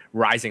this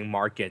rising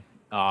market,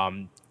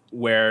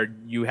 where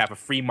you have a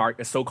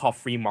so-called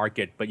free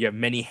market, but you have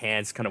many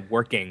hands kind of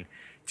working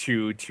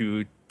to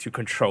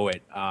control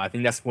it. I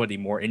think that's one of the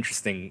more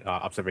interesting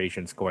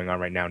observations going on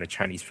right now in the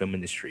Chinese film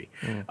industry.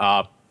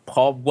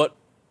 Paul, what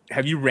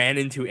have you ran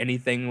into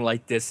anything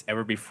like this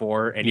ever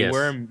before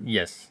anywhere?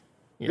 Yes.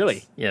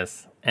 Really?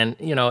 Yes. And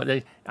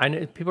I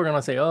know people are going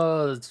to say,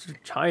 "Oh, it's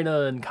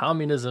China and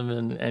communism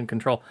and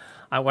control."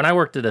 When I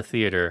worked at a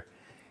theater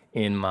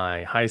in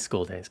my high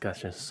school days,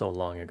 gosh, it's so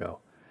long ago.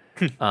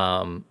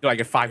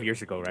 Like 5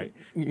 years ago, right?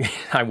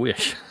 I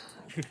wish.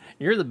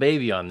 You're the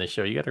baby on this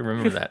show. You got to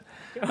remember that.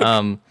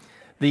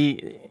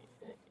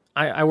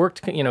 I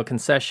worked,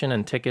 concession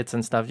and tickets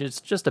and stuff. It's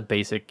just a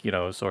basic,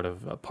 sort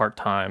of a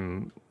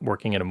part-time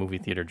working at a movie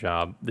theater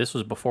job. This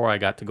was before I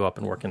got to go up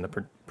and work in the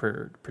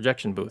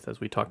projection booth, as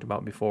we talked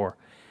about before.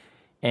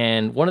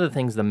 And one of the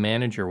things the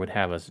manager would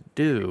have us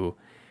do,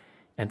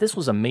 and this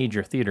was a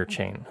major theater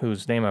chain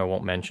whose name I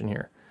won't mention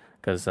here,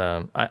 because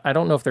I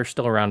don't know if they're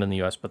still around in the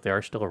U.S., but they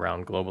are still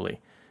around globally.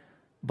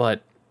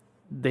 But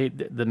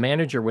the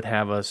manager would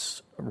have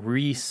us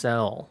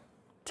resell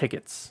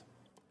tickets.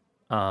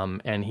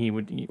 And he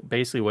would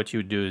basically, what you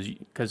would do is,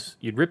 because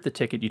you'd rip the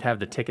ticket, you'd have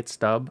the ticket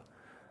stub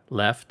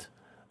left,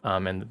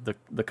 and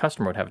the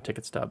customer would have a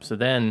ticket stub. So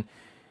then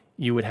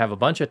you would have a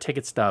bunch of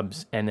ticket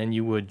stubs, and then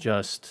you would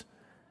just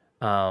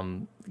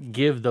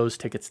give those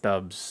ticket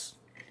stubs.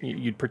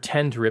 You'd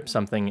pretend to rip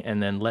something,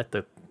 and then let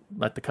the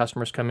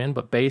customers come in.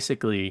 But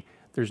basically,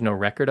 there's no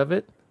record of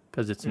it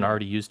because it's an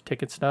already used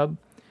ticket stub.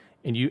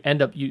 And you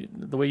end up,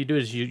 the way you do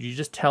it is you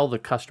just tell the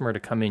customer to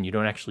come in. You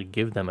don't actually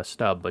give them a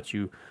stub, but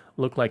you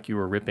look like you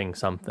were ripping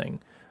something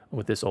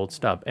with this old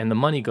stub. And the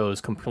money goes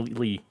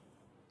completely,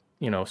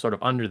 sort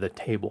of under the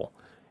table.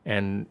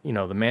 And,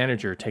 the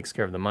manager takes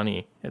care of the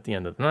money at the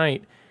end of the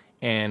night.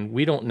 And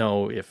we don't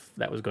know if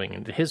that was going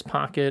into his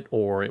pocket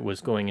or it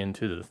was going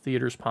into the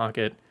theater's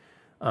pocket.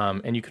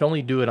 And you could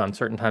only do it on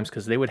certain times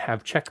because they would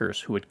have checkers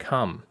who would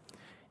come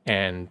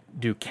and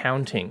do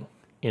counting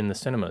in the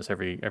cinemas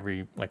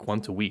every like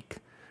once a week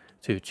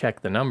to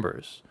check the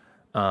numbers.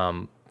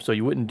 So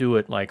you wouldn't do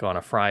it like on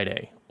a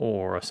Friday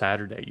or a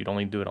Saturday. You'd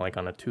only do it like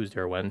on a Tuesday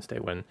or Wednesday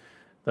when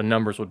the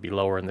numbers would be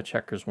lower and the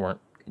checkers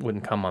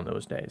wouldn't come on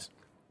those days.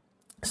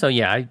 So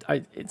yeah,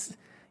 I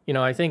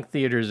think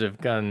theaters have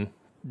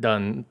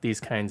done these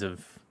kinds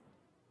of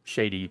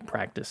shady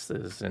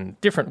practices in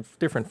different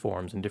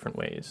forms in different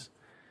ways.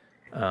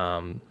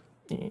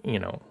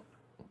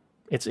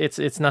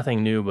 It's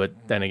nothing new, but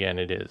then again,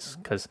 it is,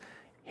 because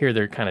here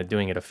they're kind of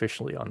doing it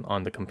officially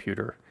on the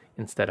computer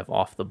instead of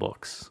off the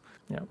books.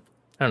 Yeah,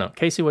 I don't know.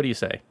 Casey, what do you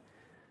say?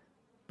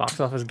 Box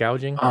office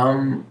gouging?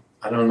 I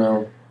don't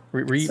know.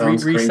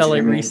 Sounds crazy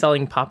to me.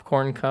 Reselling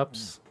popcorn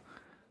cups.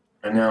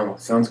 I know,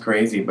 sounds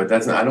crazy, but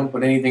I don't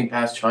put anything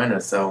past China,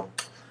 so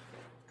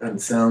doesn't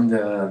sound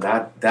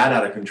that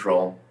out of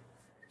control.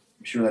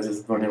 I'm sure that's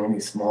just one of the only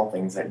small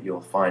things that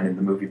you'll find in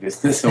the movie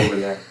business over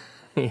there.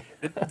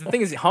 The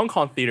thing is, Hong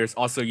Kong theaters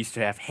also used to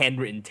have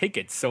handwritten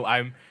tickets, so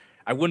I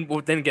wouldn't.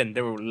 Well, then again,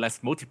 there were less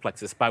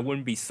multiplexes, but I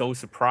wouldn't be so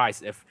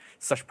surprised if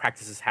such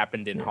practices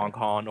happened in Hong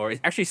Kong, or it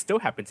actually still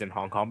happens in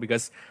Hong Kong,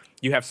 because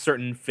you have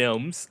certain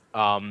films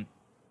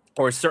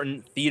or a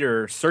certain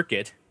theater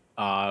circuit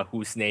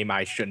whose name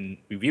I shouldn't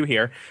review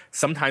here.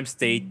 Sometimes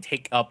they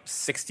take up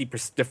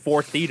 60%. The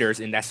 4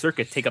 theaters in that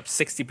circuit take up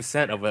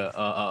 60% of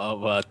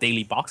a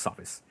daily box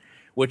office,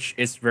 which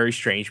is very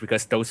strange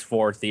because those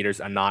 4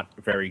 theaters are not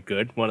very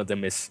good. One of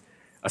them is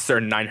a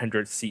certain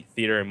 900-seat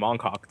theater in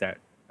Mongkok that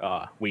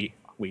we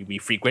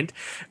frequent,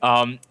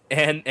 and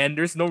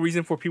there's no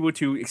reason for people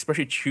to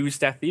especially choose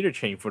that theater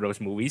chain for those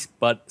movies,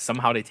 but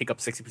somehow they take up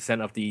 60%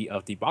 of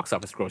the box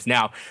office gross.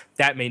 Now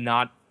there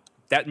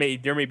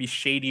may be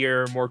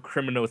shadier, more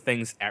criminal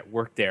things at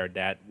work there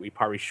that we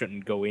probably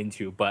shouldn't go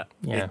into, but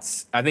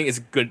I think it's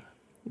a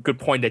good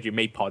point that you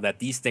made, Paul, that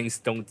these things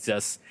don't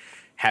just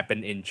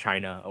happen in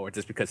China or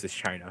just because it's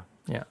China,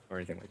 or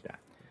anything like that.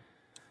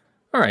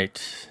 All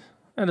right,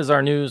 that is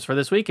our news for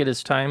this week. It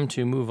is time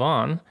to move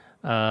on.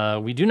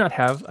 We do not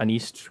have an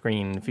East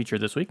Screen feature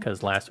this week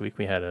because last week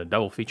we had a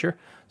double feature.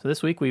 So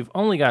this week we've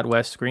only got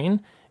West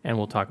Screen, and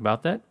we'll talk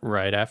about that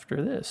right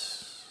after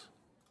this.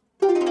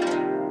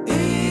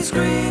 East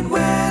Screen,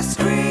 West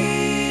Screen.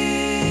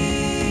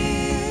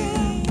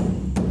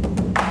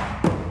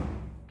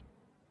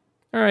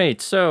 All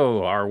right,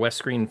 so our West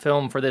Screen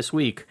film for this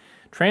week,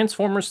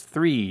 Transformers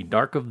 3: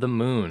 Dark of the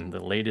Moon,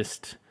 the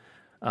latest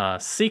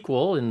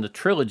sequel in the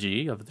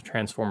trilogy of the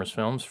Transformers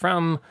films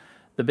from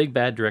the big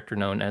bad director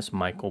known as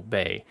Michael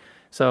Bay.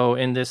 So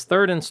in this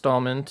third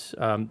installment,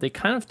 they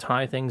kind of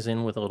tie things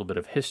in with a little bit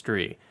of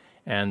history,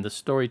 and the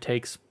story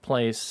takes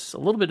place a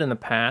little bit in the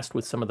past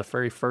with some of the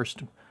very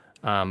first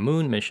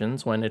moon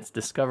missions when it's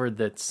discovered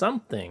that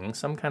some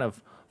kind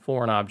of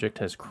foreign object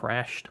has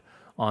crashed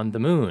on the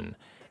moon.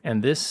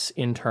 And this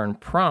in turn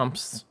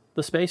prompts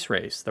the space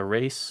race, the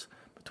race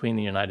between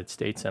the United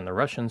States and the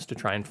Russians to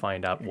try and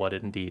find out what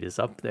indeed is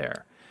up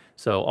there.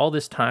 So all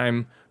this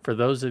time, for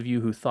those of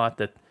you who thought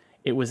that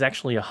it was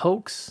actually a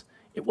hoax,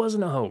 it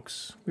wasn't a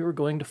hoax. We were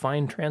going to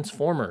find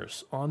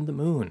Transformers on the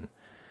moon.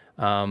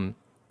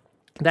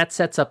 That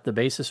sets up the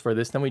basis for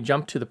this. Then we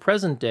jump to the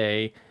present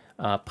day,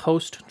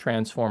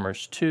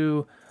 post-Transformers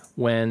 2,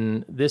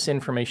 when this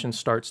information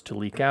starts to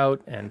leak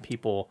out and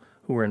people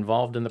who were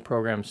involved in the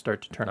program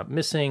start to turn up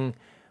missing.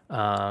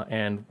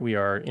 and we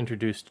are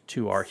introduced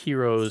to our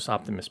heroes,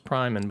 Optimus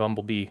Prime and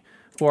Bumblebee,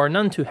 who are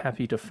none too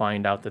happy to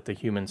find out that the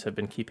humans have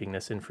been keeping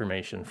this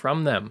information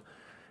from them.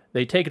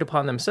 They take it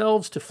upon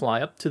themselves to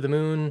fly up to the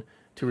moon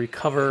to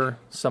recover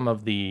some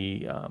of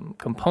the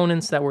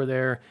components that were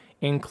there,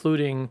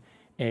 including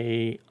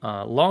a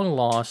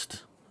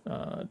long-lost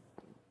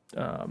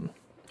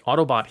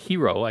Autobot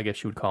hero, I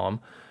guess you would call him,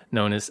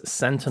 known as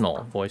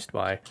Sentinel, voiced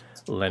by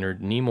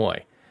Leonard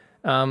Nimoy.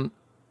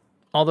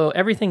 Although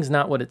everything's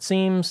not what it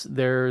seems,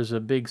 there's a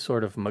big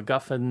sort of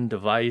MacGuffin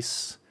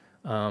device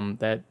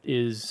that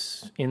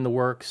is in the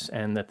works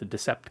and that the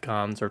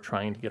Decepticons are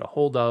trying to get a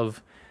hold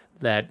of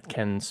that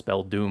can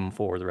spell doom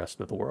for the rest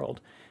of the world.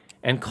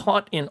 And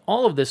caught in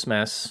all of this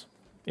mess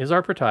is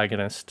our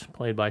protagonist,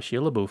 played by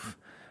Shia LaBeouf,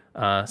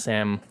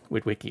 Sam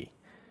Witwicky.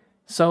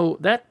 So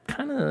that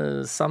kind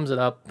of sums it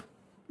up.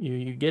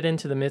 You get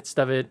into the midst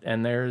of it,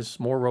 and there's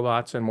more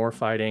robots and more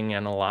fighting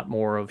and a lot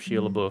more of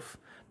Shia LaBeouf.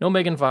 No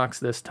Megan Fox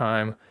this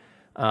time,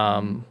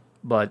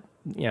 but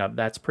yeah,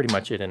 that's pretty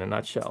much it in a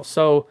nutshell.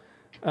 So,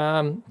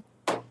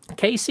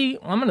 Casey,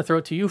 I'm going to throw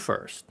it to you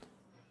first.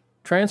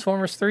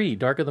 Transformers 3,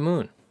 Dark of the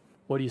Moon.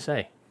 What do you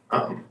say?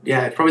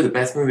 Yeah, it's probably the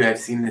best movie I've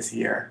seen this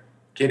year.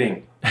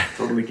 Kidding.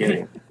 Totally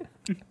kidding.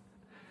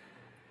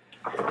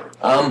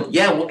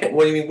 Yeah, what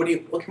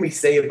can we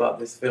say about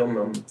this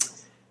film?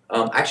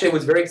 Actually, I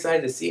was very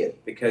excited to see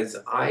it because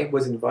I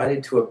was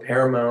invited to a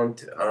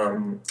Paramount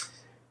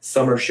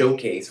summer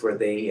showcase where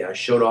they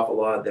showed off a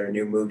lot of their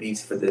new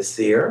movies for this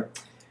year.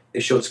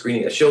 They showed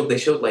screening. They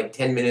showed like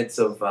 10 minutes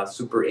of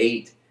Super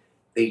 8.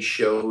 They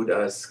showed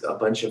us a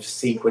bunch of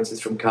sequences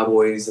from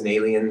Cowboys and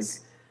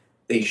Aliens.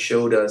 They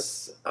showed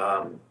us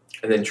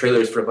and then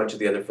trailers for a bunch of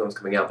the other films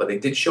coming out. But they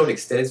did show an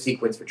extended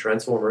sequence for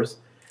Transformers.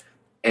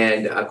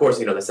 And of course,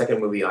 the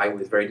second movie I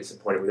was very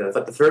disappointed with. I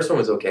thought the first one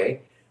was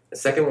okay. The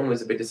second one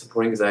was a bit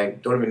disappointing because I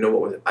don't even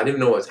know I didn't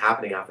know what was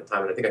happening half the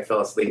time, and I think I fell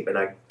asleep. And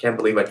I can't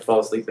believe I'd fall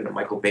asleep in a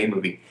Michael Bay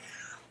movie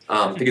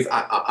because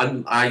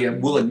I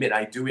will admit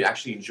I do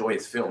actually enjoy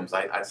his films.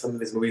 Some of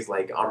his movies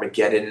like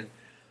Armageddon,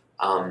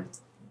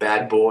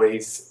 Bad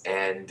Boys,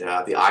 and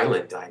The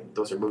Island.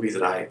 Those are movies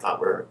that I thought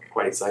were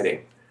quite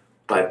exciting.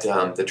 But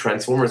the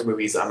Transformers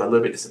movies, I'm a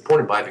little bit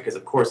disappointed by because,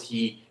 of course,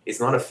 he is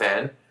not a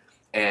fan,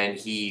 and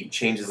he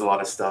changes a lot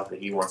of stuff that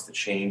he wants to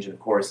change. And of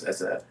course,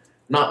 I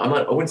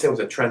wouldn't say I was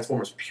a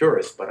Transformers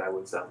purist, but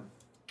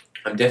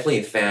I'm definitely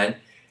a fan,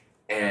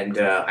 and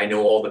I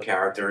know all the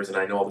characters, and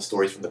I know all the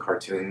stories from the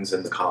cartoons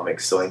and the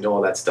comics, so I know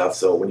all that stuff.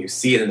 So when you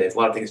see it and there's a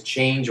lot of things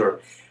change, or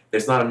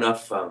there's not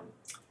enough,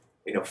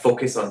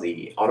 focus on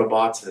the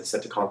Autobots and the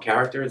Decepticon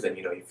characters, and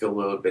you feel a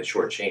little bit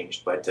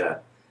shortchanged. But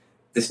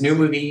this new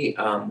movie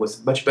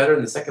was much better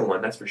than the second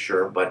one, that's for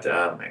sure. But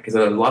because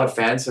there was a lot of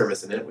fan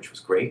service in it, which was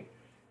great.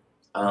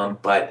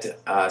 But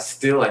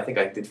still, I think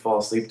I did fall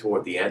asleep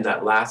toward the end.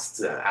 That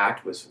last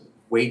act was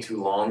way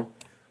too long.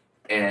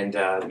 And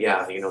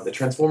the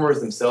Transformers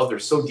themselves are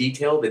so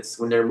detailed. It's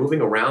when they're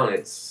moving around,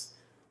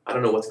 I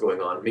don't know what's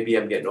going on. Maybe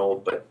I'm getting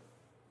old, but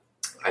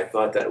I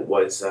thought that it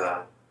was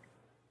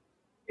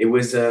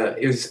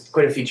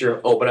quite a feature.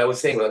 Oh, but I was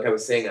saying,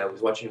 I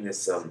was watching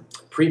this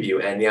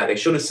preview, and yeah, they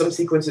showed us some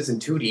sequences in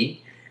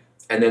 2D.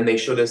 And then they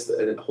showed us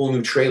a whole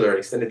new trailer, an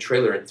extended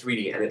trailer in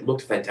 3D, and it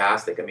looked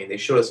fantastic. I mean, they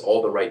showed us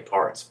all the right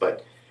parts,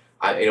 but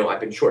I've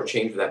been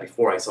shortchanged with that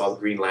before. I saw the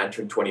Green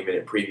Lantern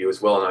 20-minute preview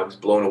as well, and I was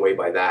blown away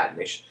by that.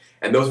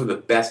 And those were the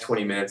best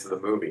 20 minutes of the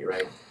movie,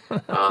 right?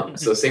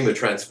 So same with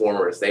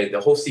Transformers.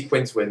 The whole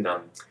sequence when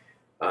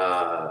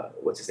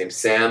what's his name,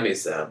 Sam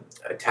is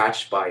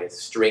attached by a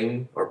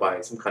string or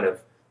by some kind of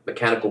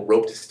mechanical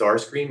rope to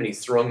Starscream, and he's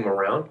throwing him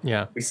around.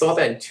 Yeah, we saw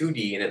that in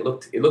 2D, and it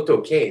looked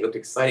okay. It looked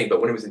exciting, but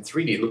when it was in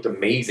 3D, it looked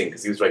amazing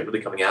because he was really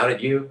coming out at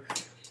you.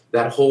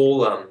 That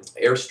whole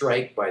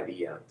airstrike by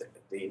the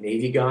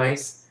Navy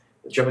guys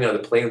jumping out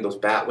of the plane with those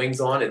bat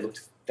wings on, it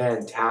looked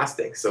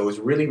fantastic. So it was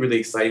really, really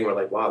exciting. We're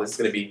like, wow, this is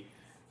going to be.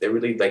 They're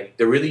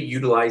really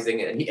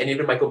utilizing, and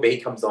even Michael Bay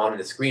comes on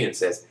the screen and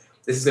says,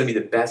 "This is going to be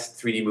the best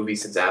 3D movie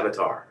since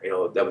Avatar."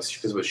 That was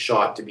because it was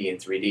shot to be in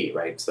 3D,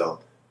 right? So.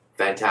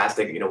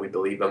 Fantastic, we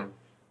believe him.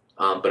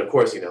 But of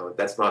course,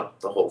 that's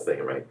not the whole thing,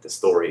 right? The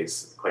story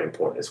is quite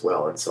important as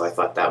well. And so I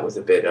thought that was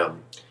a bit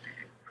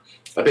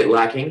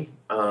lacking.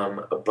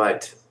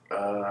 But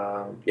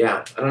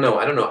yeah, I don't know.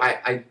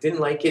 I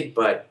didn't like it,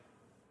 but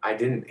I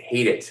didn't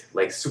hate it,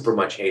 like super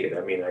much hate it.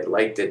 I mean, I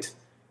liked it.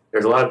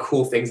 There's a lot of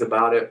cool things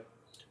about it.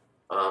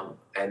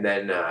 And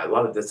then a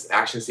lot of this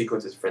action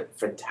sequence is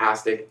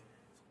fantastic.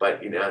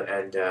 But,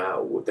 and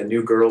the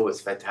new girl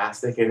was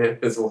fantastic in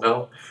it as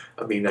well.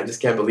 I mean, I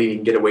just can't believe he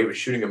can get away with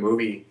shooting a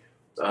movie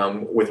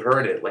with her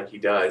in it like he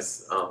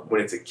does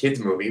when it's a kid's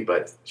movie.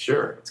 But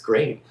sure, it's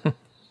great.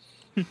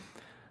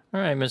 All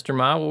right, Mr.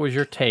 Ma, what was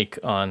your take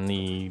on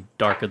the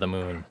Dark of the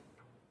Moon?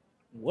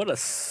 What a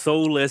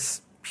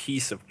soulless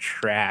piece of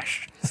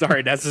trash.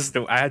 Sorry, that's just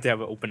I had to have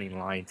an opening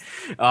line.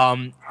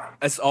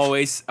 As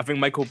always, I think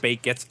Michael Bay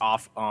gets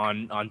off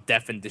on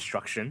death and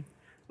destruction.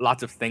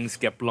 Lots of things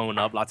get blown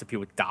up. Lots of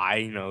people die.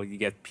 You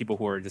get people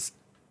who are just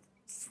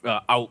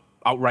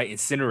outright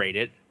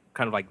incinerated.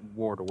 kind of like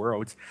War of the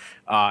Worlds,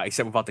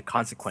 except without the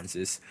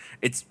consequences.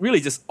 It's really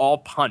just all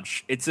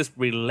punch. It's just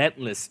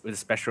relentless with the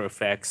special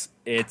effects.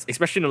 It's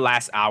especially in the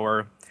last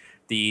hour,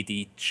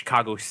 the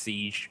Chicago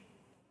siege.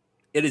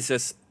 It is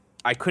just,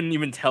 I couldn't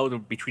even tell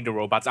between the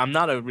robots. I'm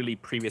not a really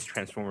previous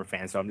Transformer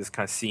fan, so I'm just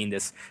kind of seeing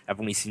this. I've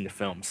only seen the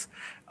films.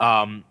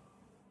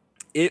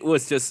 It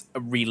was just a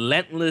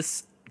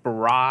relentless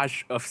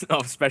barrage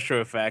of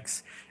special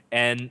effects,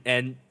 and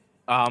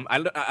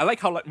I like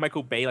how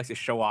Michael Bay likes to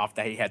show off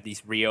that he had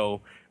these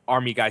Rio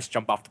army guys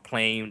jump off the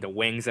plane, the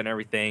wings and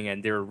everything,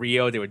 and they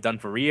were done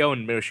for Rio in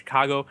the middle of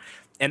Chicago,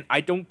 and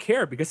I don't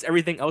care because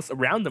everything else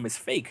around them is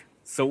fake.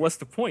 So what's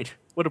the point?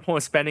 What's the point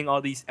of spending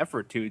all these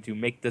effort to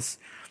make this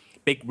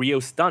big Rio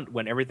stunt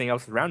when everything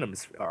else around them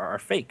are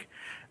fake?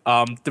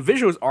 The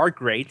visuals are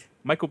great.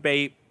 Michael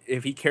Bay,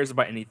 if he cares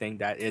about anything,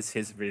 that is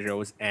his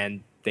visuals,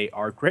 and they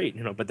are great,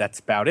 but that's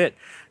about it.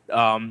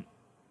 The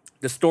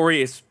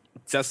story is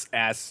just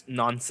as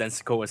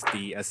nonsensical as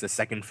the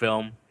second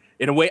film.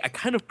 In a way, I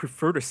kind of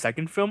prefer the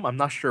second film. I'm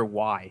not sure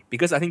why,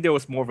 because I think there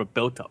was more of a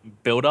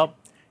build up.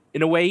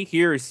 In a way,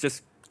 here it's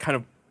just kind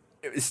of,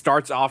 it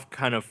starts off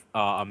kind of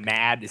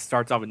mad. It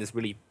starts off in this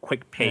really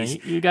quick pace.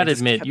 Yeah, you got to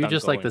admit, you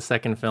just like the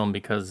second film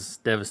because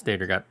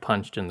Devastator got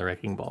punched in the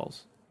wrecking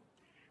balls.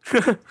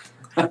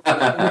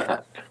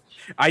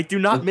 I do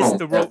not miss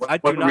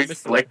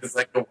the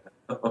second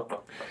one.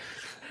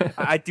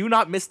 I do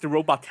not miss the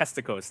robot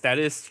testicles. That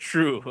is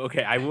true.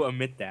 Okay, I will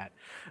admit that.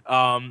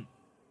 But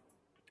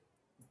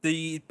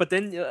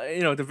then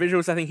the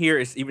visuals I think here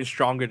is even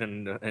stronger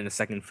than in the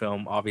second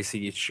film.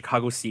 Obviously, it's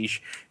Chicago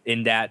Siege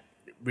in that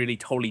really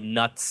totally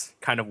nuts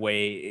kind of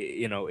way.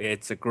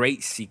 It's a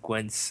great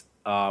sequence.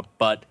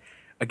 But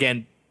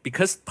again,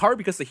 because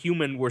the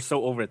human were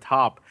so over the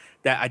top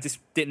that I just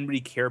didn't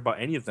really care about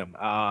any of them.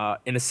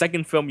 In the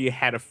second film, you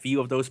had a few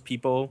of those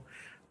people,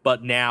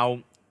 but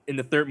now in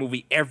the third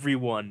movie,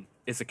 everyone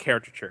is a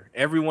caricature.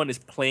 Everyone is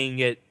playing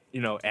it,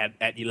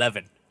 at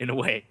 11 in a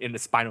way, in the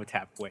Spinal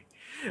Tap way.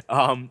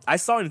 I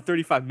saw it in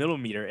 35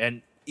 millimeter,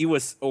 and it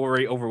was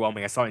already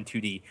overwhelming. I saw it in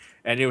 2D,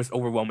 and it was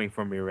overwhelming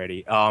for me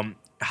already.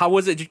 How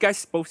was it? Did you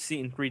guys both see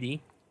it in 3D?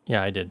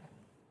 Yeah, I did.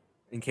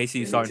 In case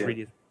you saw it in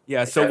 3D.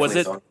 Yeah. So was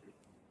it?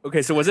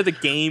 Okay. So was it a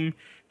game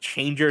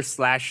changer /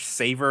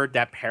 saver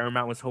that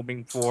Paramount was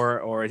hoping for,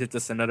 or is it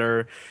just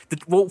another?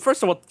 Well,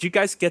 first of all, did you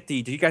guys get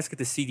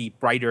to see the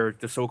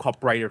so-called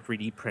brighter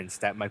 3D prints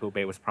that Michael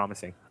Bay was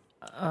promising?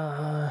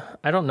 I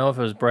don't know if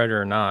it was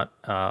brighter or not.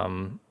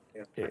 I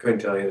couldn't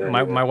tell you that.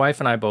 My wife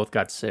and I both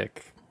got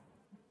sick.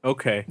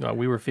 Okay.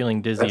 We were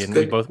feeling dizzy, That's and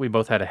good. we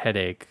both had a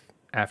headache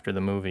after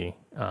the movie.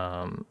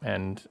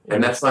 And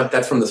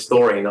that's from the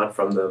story, not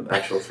from the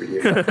actual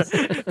 3D effects.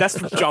 That's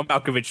from John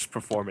Malkovich's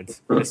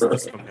performance.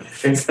 Just from him.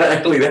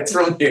 Exactly, that's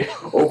from the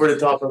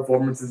over-the-top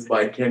performances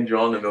by Ken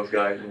Jeong and those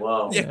guys.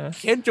 Wow. Yeah,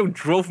 Ken Jeong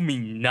drove me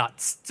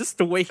nuts. Just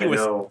the way he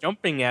was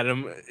jumping at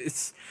him.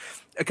 It's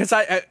because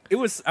my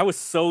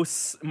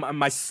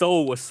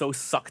soul was so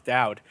sucked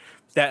out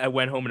that I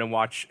went home and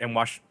watched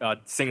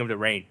Sing of the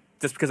Rain,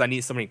 just because I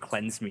needed somebody to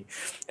cleanse me.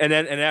 And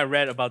then I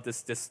read about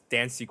this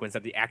dance sequence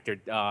that the actor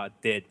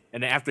did.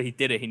 And then after he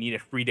did it, he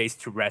needed 3 days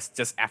to rest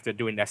just after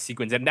doing that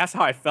sequence. And that's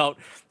how I felt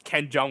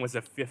Ken Jeong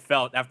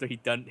felt after he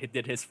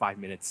did his 5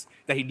 minutes.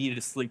 That he needed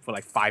to sleep for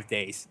like 5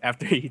 days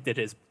after he did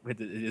his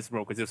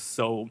role, because it was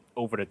so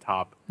over the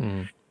top.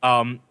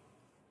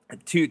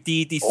 To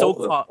the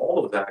so-called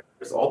all those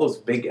actors, all those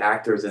big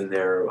actors in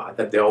there, I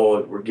thought they all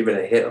were given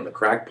a hit on the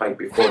crack pipe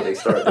before they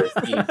started their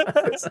scene.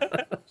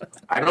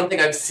 I don't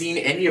think I've seen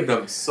any of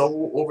them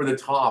so over the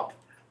top.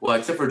 Well,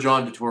 except for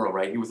John Turturro,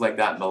 right? He was like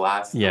that in the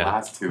last two.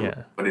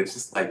 Yeah. But it's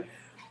just like,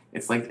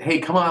 hey,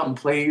 come out and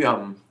play,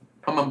 and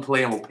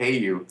we'll pay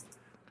you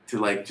to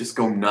like just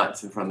go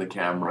nuts in front of the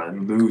camera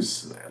and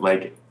lose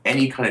like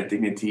any kind of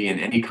dignity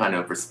and any kind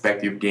of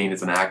respect you've gained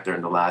as an actor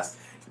in the last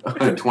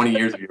 20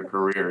 years of your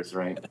careers,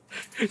 right?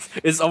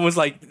 It's almost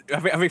like I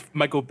think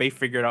Michael Bay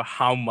figured out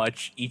how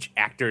much each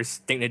actor's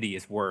dignity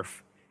is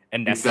worth.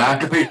 And that's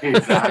exactly.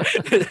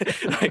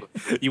 Like,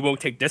 you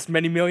won't take this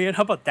many million?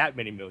 How about that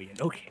many million?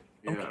 Okay.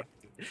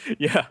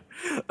 Yeah.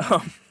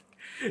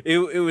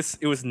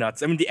 It was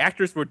nuts. I mean, the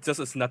actors were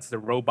just as nuts as the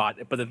robot,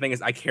 but the thing is,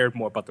 I cared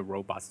more about the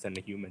robots than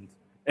the humans,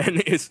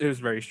 and it was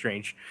very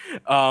strange.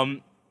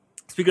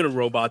 Speaking of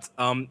robots,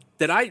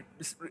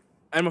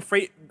 I'm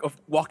afraid of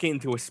walking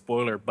into a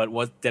spoiler, but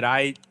did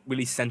I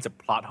really sense a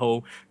plot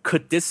hole?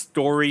 Did this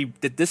story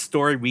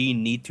really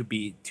need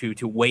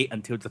to wait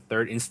until the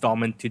third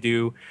installment to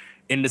do,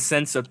 in the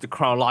sense of the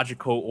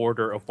chronological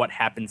order of what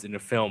happens in the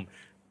film?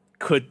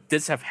 Could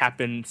this have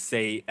happened,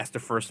 say, as the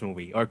first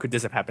movie, or could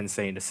this have happened,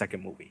 say, in the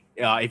second movie?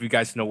 If you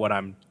guys know what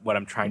I'm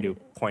trying to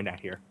point at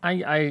here.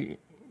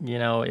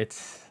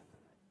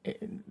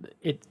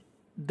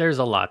 There's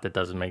a lot that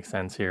doesn't make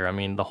sense here. I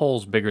mean, the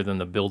hole's bigger than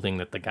the building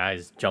that the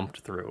guys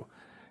jumped through,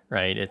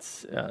 right?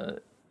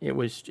 In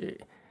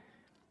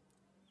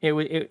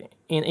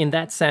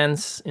that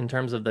sense, in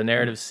terms of the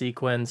narrative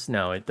sequence,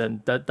 no,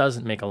 that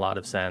doesn't make a lot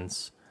of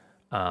sense.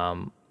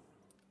 The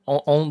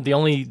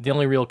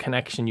only real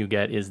connection you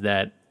get is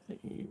that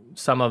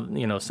some of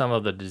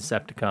the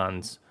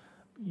Decepticons,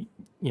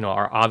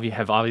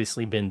 have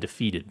obviously been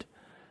defeated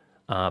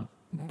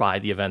by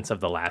the events of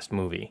the last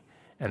movie,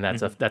 and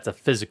that's a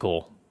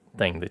physical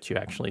thing that you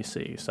actually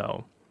see.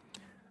 So,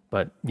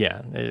 but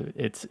yeah,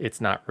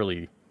 it's not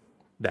really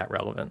that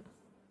relevant.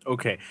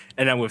 Okay,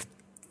 and then with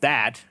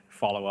that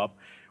follow up,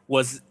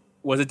 was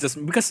it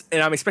just because,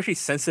 and I'm especially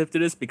sensitive to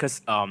this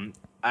because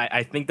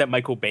I think that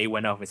Michael Bay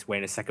went out of his way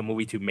in the second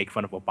movie to make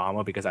fun of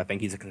Obama because I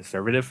think he's a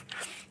conservative,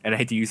 and I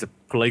hate to use a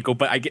political,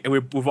 but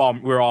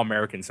we're all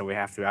Americans, so we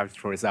have to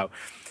throw this out.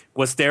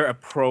 Was there a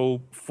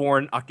pro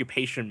foreign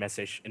occupation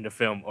message in the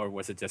film, or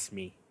was it just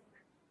me?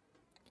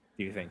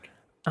 Do you think?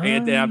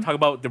 And then I'm talking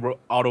about the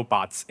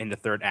Autobots in the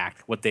third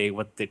act, what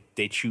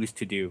they choose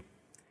to do,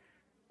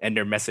 and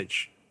their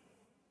message.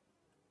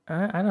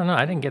 I don't know.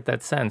 I didn't get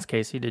that sense.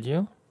 Casey, did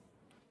you?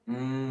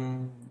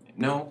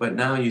 No, but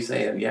now you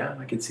say it, yeah,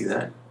 I can see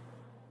that.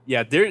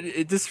 Yeah,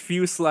 it just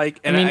feels like.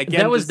 And I mean,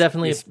 again, that was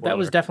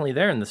definitely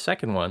there in the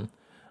second one.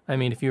 I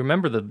mean, if you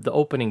remember, the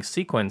opening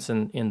sequence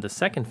in the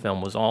second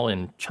film was all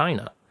in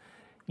China,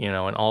 and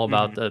all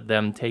about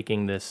them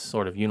taking this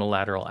sort of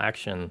unilateral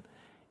action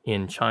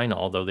in China,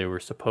 although they were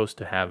supposed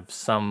to have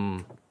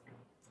some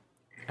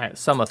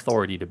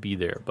authority to be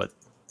there, but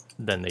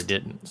then they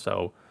didn't.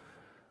 So,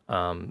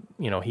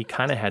 he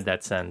kind of had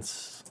that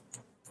sense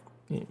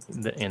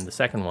in the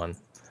second one.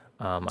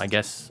 I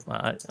guess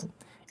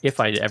if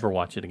I ever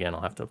watch it again,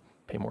 I'll have to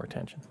pay more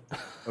attention.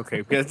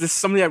 Okay, because this is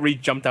something that really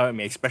jumped out at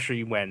me,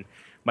 especially when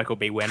Michael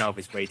Bay went out of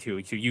his way to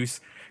use,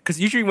 because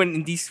usually when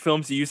in these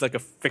films you use like a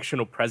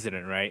fictional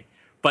president, right?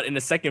 But in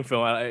the second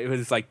film, it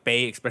was like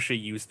Bay especially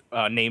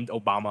named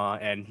Obama,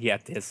 and he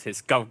had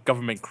his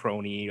government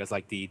crony. He was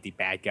like the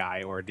bad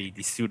guy or the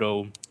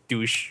pseudo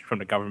douche from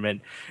the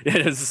government.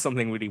 This is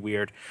something really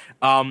weird.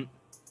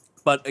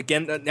 But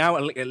again, now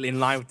in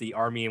line with the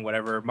army and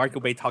whatever,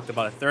 Michael Bay talked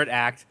about a third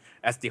act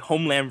as the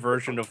homeland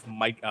version of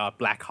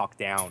Black Hawk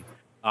Down.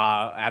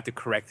 I have to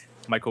correct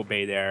Michael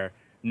Bay there.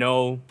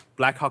 No,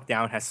 Black Hawk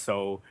Down has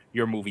soul.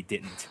 Your movie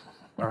didn't.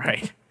 All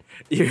right.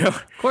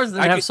 Of course they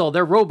have soul.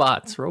 They're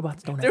robots.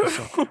 Robots don't have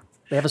soul.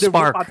 They have a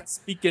spark. That's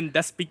speaking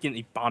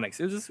Ebonics.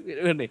 It was just,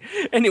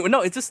 anyway.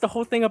 No, it's just the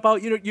whole thing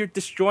about you're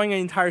destroying an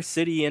entire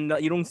city and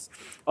you don't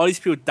all these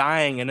people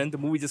dying, and then the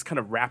movie just kind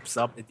of wraps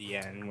up at the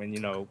end when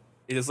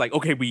it's like,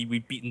 okay,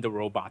 we've beaten the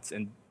robots,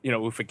 and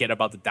we forget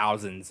about the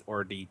thousands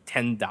or the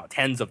tens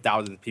of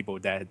thousands of people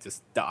that had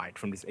just died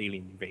from this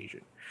alien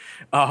invasion.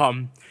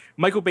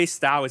 Michael Bay's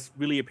style is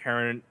really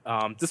apparent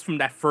just from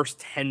that first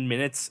 10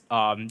 minutes.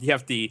 You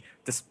have the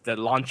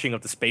launching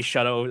of the space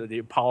shuttle, the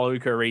Apollo. You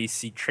can already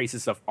see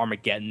traces of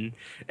Armageddon,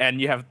 and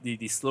you have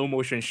the slow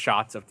motion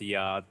shots of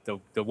the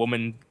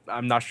woman.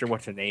 I'm not sure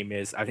what her name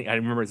is. I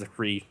remember it's a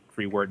three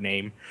word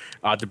name.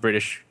 The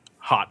British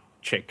hot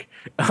chick,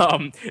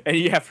 and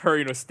you have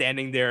her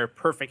standing there,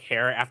 perfect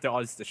hair after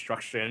all this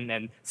destruction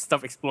and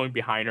stuff exploding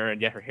behind her,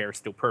 and yet her hair is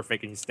still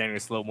perfect, and she's standing in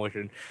slow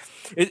motion.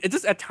 It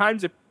just at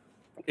times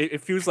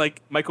it feels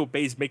like Michael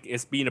Bay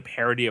is being a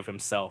parody of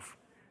himself,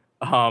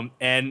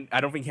 and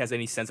I don't think he has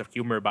any sense of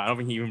humor, but I don't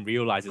think he even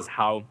realizes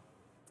how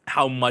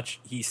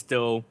much he's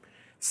still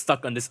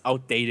stuck on this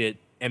outdated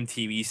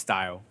MTV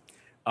style,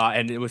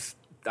 and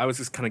I was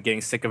just kind of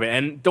getting sick of it.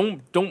 And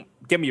don't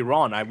get me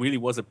wrong, I really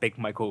was a big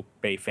Michael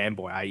Bay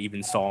fanboy. I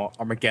even saw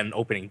Armageddon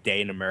opening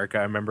day in America.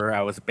 I remember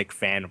I was a big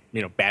fan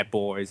of Bad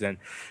Boys and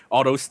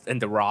all those,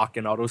 and The Rock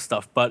and all those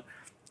stuff. But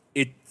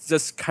it's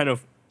just kind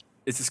of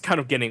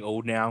getting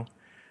old now.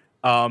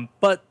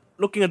 But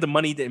looking at the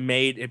money that it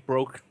made, it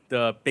broke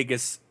the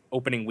biggest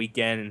opening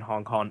weekend in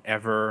Hong Kong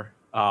ever.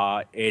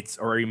 It's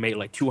already made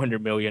like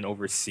 $200 million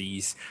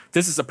overseas.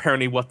 This is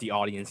apparently what the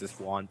audiences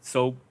want.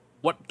 So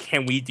what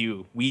can we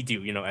do? We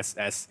do,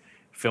 as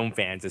film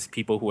fans, as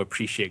people who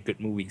appreciate good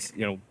movies.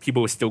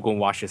 People will still go and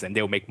watch this, and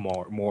they'll make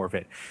more of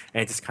it.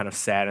 And it's just kind of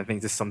sad. I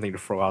think this is something to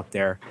throw out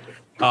there.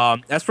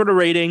 As for the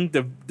rating,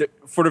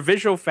 for the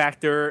visual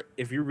factor,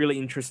 if you're really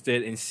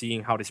interested in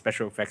seeing how the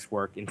special effects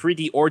work in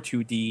 3D or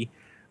 2D,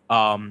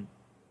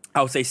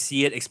 I would say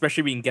see it,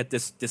 especially when you can get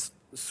this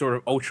sort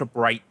of ultra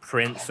bright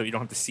print, so you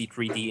don't have to see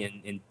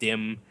 3D in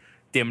dim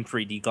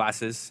 3D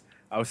glasses.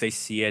 I would say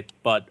see it,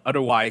 but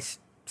otherwise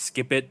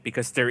skip it,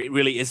 because there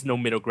really is no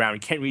middle ground.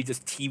 You can't really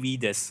just TV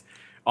this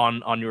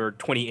on your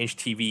 20-inch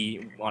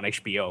TV on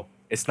HBO.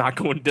 It's not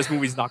going. This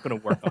movie's not going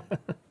to work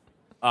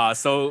on.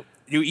 So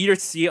you either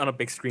see it on a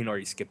big screen or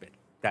you skip it.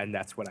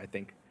 That's what I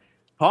think.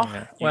 Paul,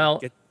 get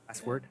the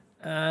last word.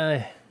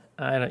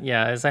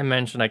 As I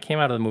mentioned, I came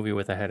out of the movie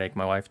with a headache.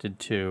 My wife did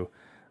too.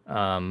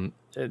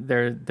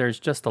 There's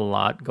just a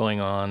lot going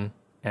on.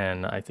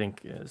 And I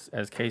think,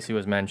 as Casey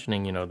was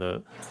mentioning,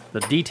 the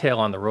detail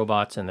on the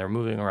robots, and they're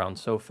moving around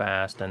so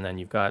fast, and then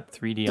you've got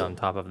 3D on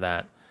top of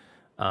that.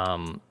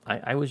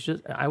 I was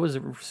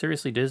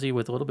seriously dizzy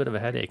with a little bit of a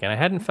headache, and I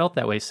hadn't felt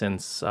that way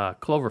since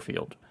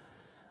Cloverfield.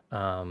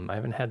 I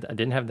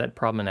didn't have that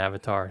problem in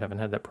Avatar. I haven't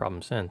had that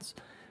problem since.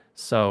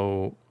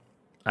 So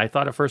I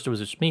thought at first it was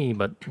just me,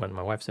 but when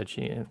my wife said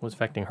it was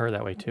affecting her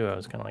that way too, I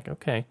was kind of like,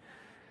 okay.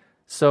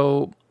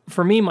 So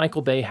for me,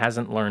 Michael Bay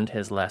hasn't learned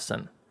his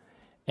lesson.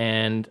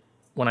 And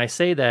when I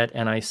say that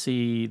and I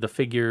see the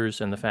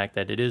figures and the fact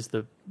that it is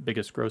the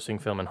biggest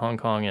grossing film in Hong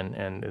Kong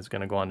and is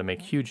going to go on to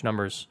make huge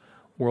numbers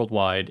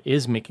worldwide,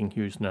 is making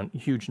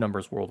huge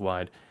numbers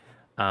worldwide,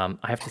 I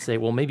have to say,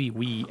 well, maybe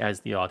we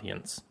as the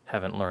audience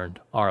haven't learned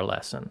our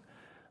lesson.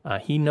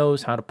 He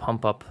knows how to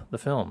pump up the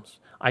films.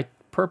 I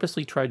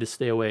purposely tried to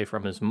stay away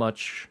from as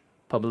much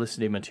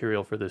publicity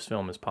material for this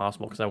film as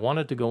possible because I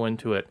wanted to go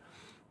into it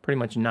pretty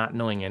much not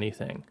knowing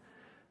anything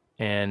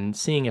and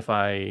seeing if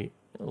I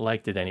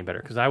liked it any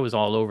better, because I was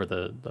all over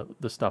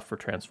the stuff for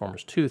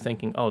Transformers 2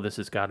 thinking, oh, this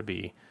has got to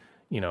be,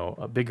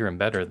 bigger and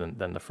better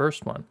than the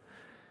first one.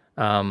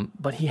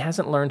 But he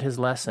hasn't learned his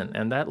lesson,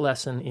 and that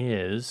lesson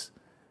is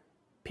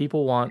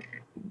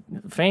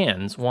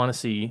fans want to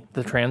see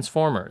the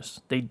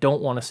Transformers. They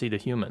don't want to see the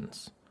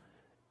humans.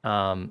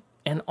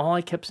 And all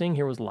I kept seeing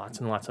here was lots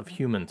and lots of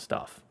human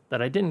stuff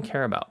that I didn't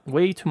care about.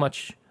 Way too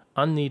much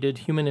unneeded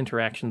human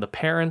interaction. The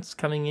parents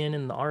coming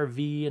in the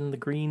RV and the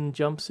green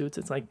jumpsuits.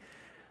 It's like,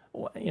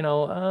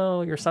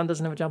 oh, your son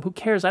doesn't have a job. Who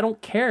cares? I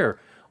don't care.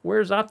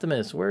 Where's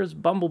Optimus? Where's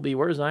Bumblebee?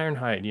 Where's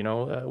Ironhide?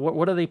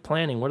 What are they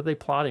planning? What are they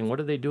plotting? What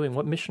are they doing?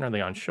 What mission are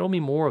they on? Show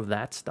me more of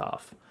that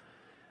stuff.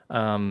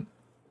 So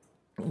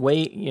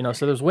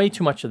there's way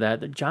too much of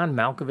that. John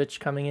Malkovich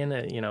coming in,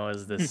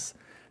 as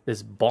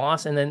this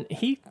boss, and then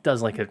he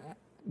does like a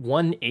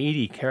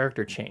 180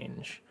 character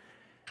change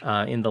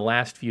in the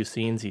last few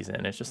scenes he's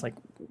in. It's just like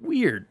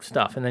weird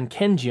stuff. And then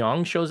Ken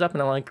Jeong shows up,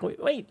 and I'm like,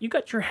 wait, you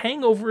got your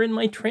hangover in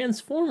my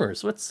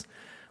Transformers.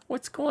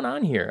 What's going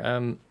on here?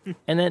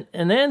 And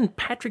then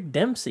Patrick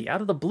Dempsey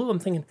out of the blue. I'm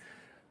thinking,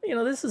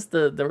 this is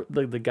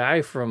the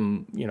guy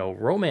from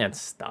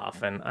Romance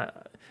stuff, and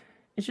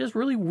it's just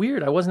really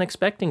weird. I wasn't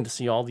expecting to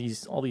see all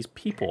these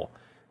people.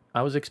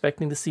 I was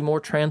expecting to see more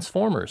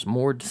Transformers,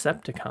 more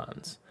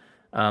Decepticons.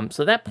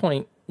 So that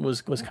point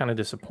was kind of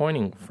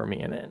disappointing for me.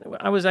 And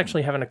I was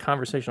actually having a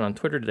conversation on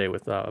Twitter today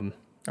with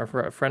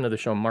our friend of the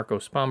show, Marco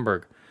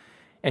Spomberg,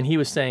 and he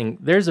was saying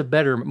there's a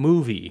better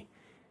movie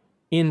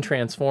in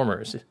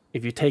Transformers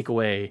if you take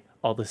away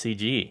all the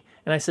CG.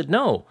 And I said,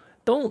 no,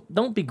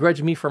 don't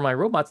begrudge me for my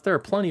robots. There are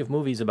plenty of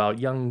movies about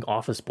young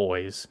office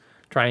boys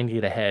trying to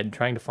get ahead,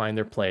 trying to find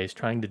their place,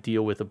 trying to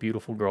deal with a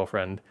beautiful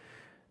girlfriend,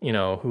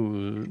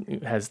 who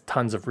has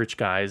tons of rich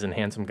guys and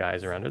handsome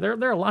guys around her.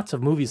 There are lots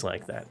of movies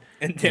like that.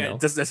 And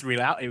that's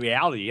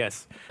reality,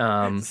 yes.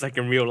 It's like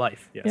in real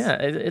life, yes.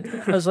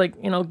 Yeah, I was like,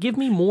 give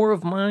me more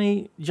of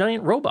my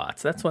giant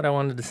robots. That's what I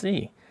wanted to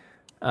see.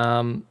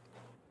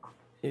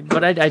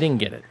 But I didn't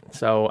get it,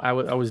 so I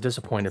was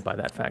disappointed by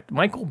that fact.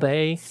 Michael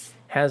Bay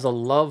has a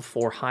love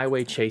for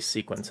highway chase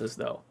sequences,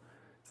 though.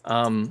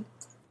 And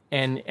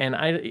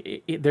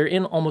they're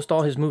in almost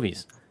all his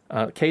movies.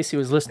 Casey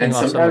was listening. And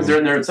sometimes they're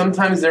in there.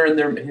 Sometimes they're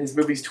in his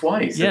movies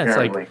twice. Yeah,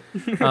 apparently.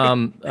 It's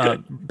like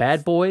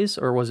Bad Boys,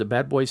 or was it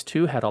Bad Boys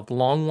 2? Had a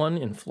long one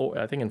in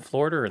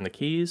Florida or in the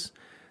Keys.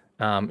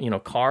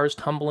 Cars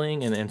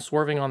tumbling and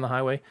swerving on the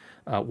highway.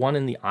 One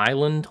in the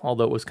island,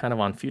 although it was kind of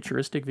on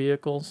futuristic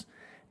vehicles.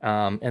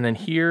 And then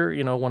here,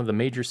 one of the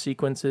major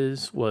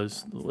sequences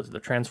was the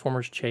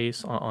Transformers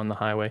chase on the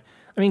highway.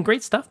 I mean,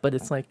 great stuff, but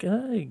it's like,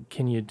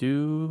 can you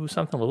do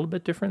something a little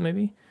bit different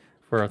maybe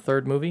for a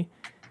third movie?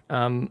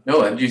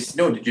 Did you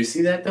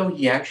see that though?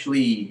 He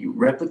actually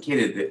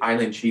replicated the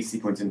island chase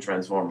sequence in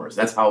Transformers.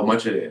 That's how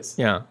much it is.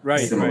 Yeah,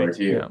 right. Similar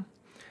to you.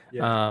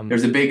 Yeah.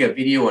 There's a big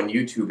video on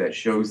YouTube that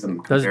shows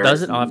them does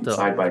it? I'll have to,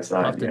 side by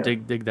side. I'll have to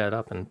dig that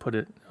up and put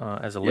it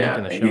as a link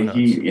in the show notes.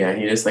 He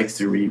just likes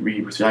to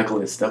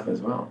recycle his stuff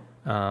as well.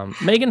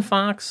 Megan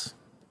Fox,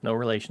 no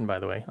relation by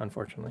the way,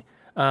 unfortunately.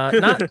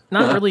 Not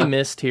really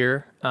missed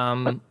here.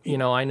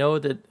 I know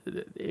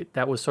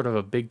that was sort of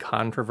a big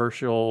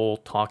controversial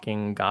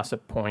talking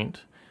gossip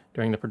point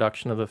during the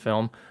production of the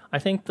film. I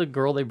think the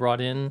girl they brought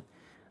in,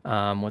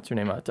 what's her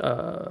name?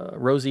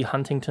 Rosie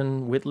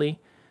Huntington Whiteley.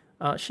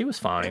 She was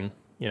fine.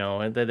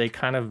 They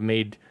kind of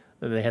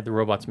they had the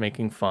robots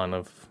making fun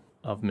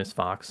of Miss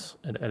Fox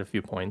at a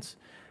few points.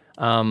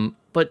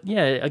 But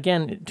yeah,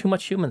 again, too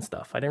much human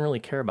stuff. I didn't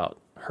really care about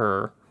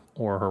her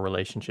or her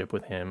relationship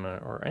with him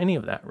or any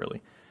of that,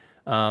 really.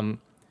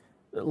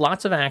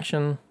 Lots of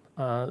action.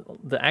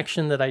 The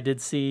action that I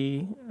did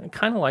see, I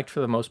kind of liked for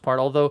the most part,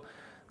 although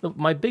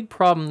my big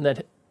problem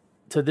that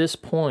to this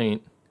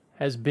point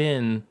has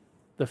been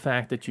the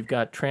fact that you've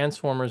got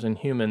Transformers and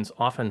humans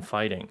often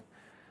fighting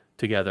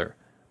together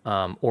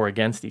or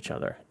against each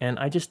other. And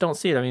I just don't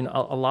see it. I mean,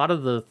 a lot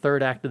of the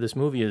third act of this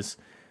movie is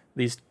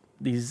these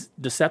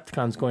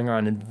Decepticons going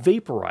around and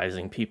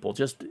vaporizing people.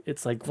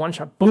 It's like one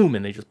shot, boom,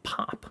 and they just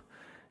pop.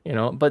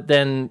 But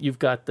then you've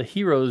got the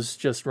heroes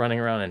just running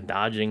around and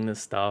dodging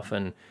this stuff,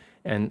 and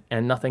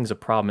nothing's a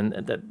problem.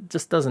 And that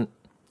just doesn't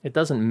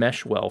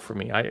mesh well for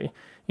me.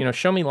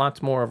 Show me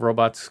lots more of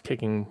robots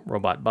kicking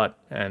robot butt,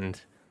 and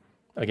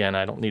again,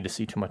 I don't need to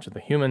see too much of the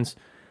humans.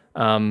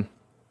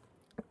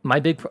 My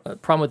big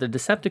problem with the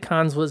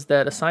Decepticons was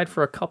that aside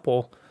for a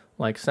couple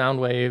like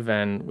Soundwave,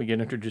 and we get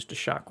introduced to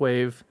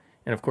Shockwave,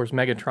 and of course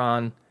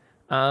Megatron,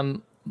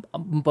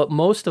 but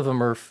most of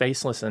them are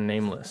faceless and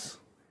nameless.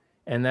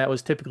 And that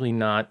was typically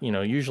not,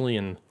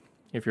 usually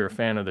if you're a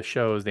fan of the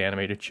shows, the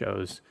animated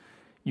shows,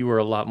 you were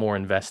a lot more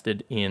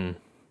invested in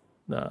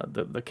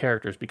the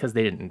characters because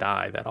they didn't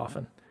die that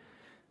often.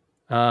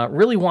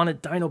 Really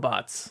wanted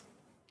Dinobots.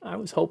 I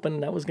was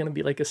hoping that was going to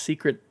be like a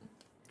secret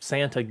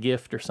Santa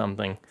gift or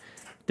something.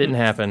 Didn't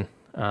happen.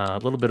 A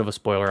little bit of a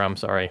spoiler, I'm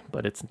sorry,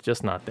 but it's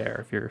just not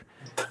there. If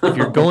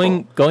you're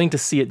going to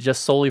see it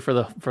just solely for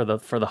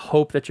the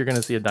hope that you're going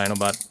to see a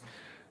Dinobot,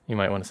 you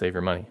might want to save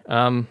your money.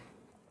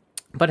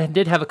 But it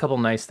did have a couple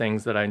nice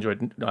things that I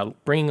enjoyed.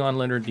 Bringing on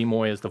Leonard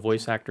Nimoy as the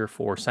voice actor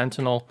for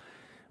Sentinel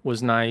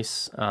was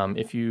nice.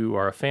 If you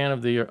are a fan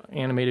of the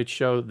animated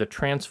show, the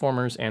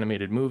Transformers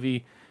animated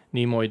movie,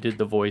 Nimoy did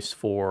the voice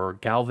for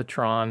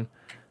Galvatron.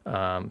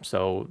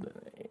 So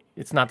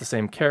it's not the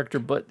same character,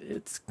 but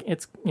it's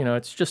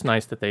just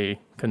nice that they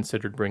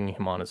considered bringing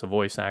him on as a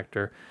voice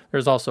actor.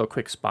 There's also a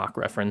quick Spock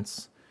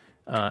reference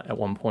at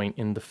one point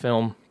in the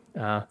film.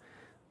 But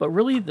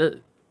really the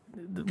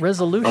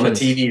resolution on the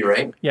TV,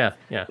 right? Yeah.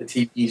 The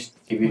TV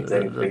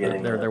thing at the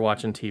beginning. They're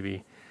watching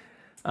TV.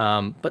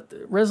 But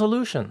the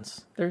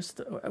resolutions.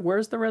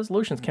 Where's the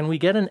resolutions? Can we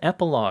get an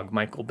epilogue,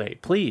 Michael Bay,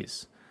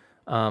 please?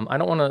 I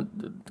don't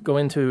want to go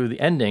into the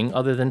ending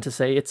other than to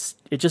say it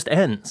just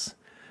ends.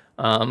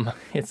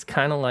 It's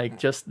kind of like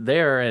just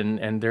there,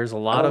 and there's a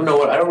lot of.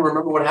 I don't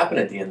remember what happened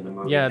at the end of the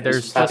movie. Yeah,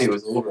 happy it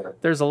was over.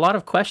 There's a lot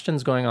of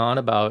questions going on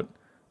about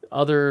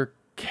other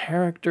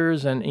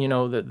characters, and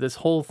this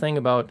whole thing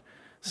about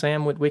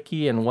Sam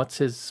Witwicky and what's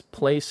his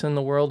place in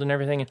the world and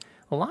everything.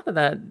 A lot of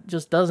that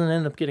just doesn't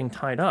end up getting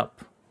tied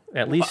up,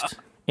 at least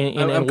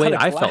in a way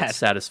I felt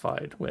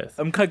satisfied with.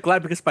 I'm kind of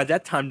glad because by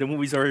that time the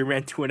movie's already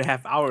ran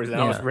 2.5 hours and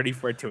I was ready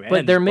for it to end.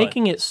 But they're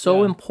making it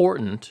so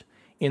important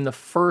in the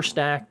first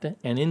act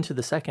and into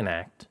the second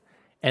act,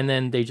 and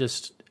then they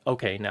just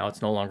now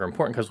it's no longer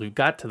important because we've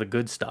got to the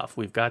good stuff.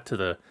 We've gotten to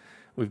the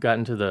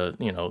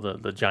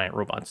the giant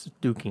robots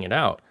duking it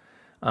out.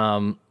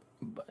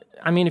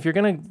 I mean, if you're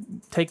going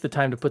to take the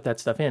time to put that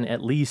stuff in,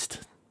 at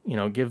least,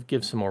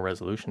 give some more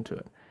resolution to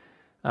it.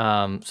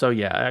 I'm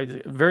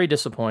very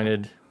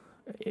disappointed.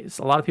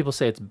 A lot of people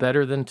say it's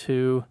better than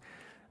 2.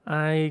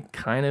 I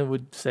kind of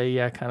would say,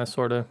 kind of,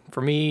 sort of.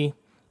 For me,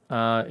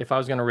 if I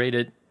was going to rate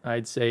it,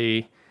 I'd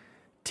say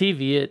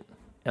TV it.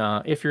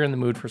 If you're in the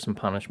mood for some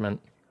punishment,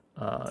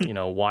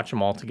 watch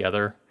them all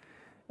together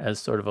as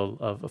sort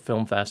of a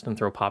film fest and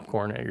throw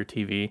popcorn at your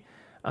TV.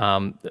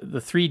 The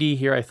 3D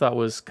here I thought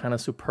was kind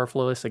of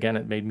superfluous. Again,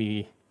 it made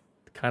me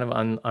kind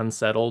of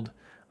unsettled.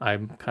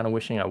 I'm kind of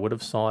wishing I would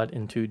have saw it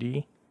in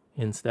 2D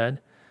instead.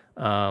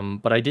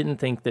 But I didn't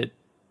think that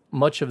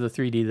much of the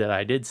 3D that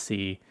I did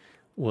see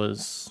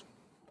was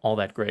all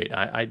that great.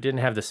 I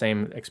didn't have the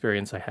same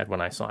experience I had when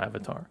I saw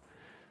Avatar.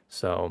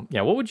 So,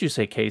 what would you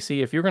say,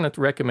 Casey? If you're going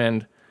to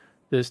recommend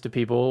this to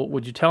people,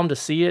 would you tell them to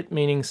see it,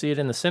 meaning see it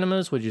in the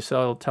cinemas? Would you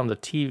tell them to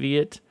TV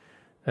it,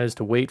 as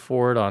to wait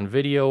for it on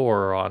video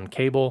or on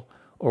cable,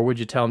 or would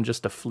you tell them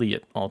just to flee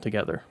it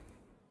altogether?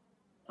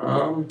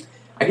 I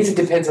guess it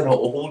depends on how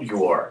old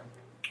you are,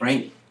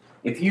 right?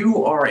 If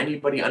you are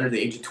anybody under the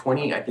age of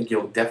 20, I think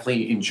you'll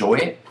definitely enjoy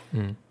it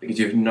because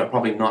you've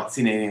probably not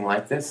seen anything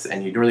like this,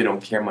 and you really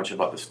don't care much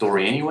about the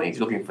story anyways.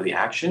 You're looking for the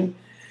action.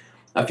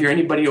 If you're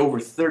anybody over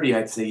 30,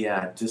 I'd say,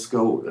 just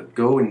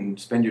go and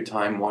spend your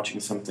time watching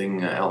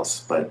something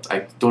else. But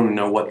I don't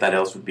know what that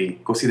else would be.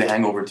 Go see The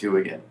Hangover 2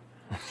 again.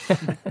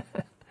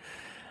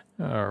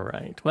 All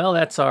right. Well,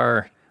 that's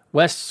our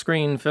West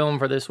Screen film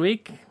for this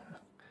week.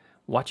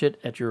 Watch it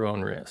at your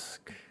own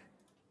risk.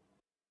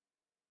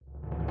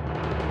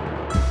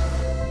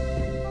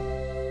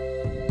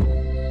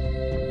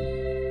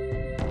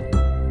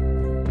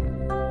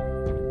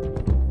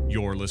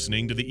 You're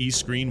listening to the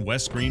East Screen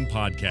West Screen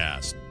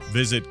podcast.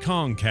 Visit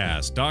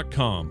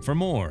Comcast.com for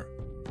more.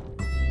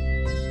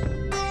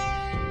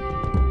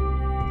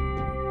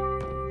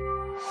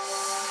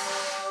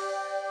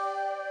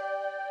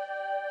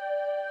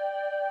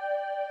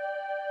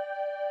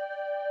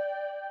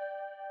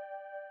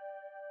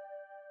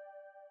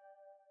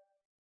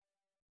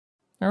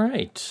 All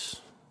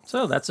right.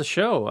 So that's a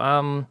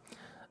show.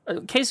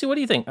 Casey, what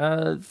do you think?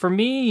 For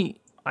me,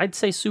 I'd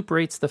say Super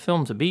 8's the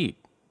film to beat,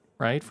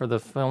 right? For the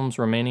films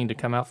remaining to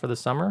come out for the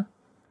summer.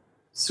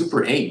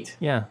 Super 8?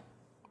 Yeah.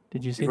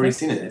 Did you see that? You've already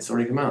seen it. It's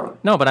already come out.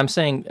 No, but I'm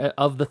saying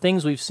of the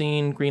things we've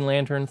seen, Green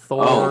Lantern,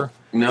 Thor,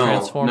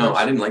 Transformers. No,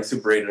 I didn't like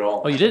Super 8 at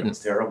all. Oh, you didn't? It was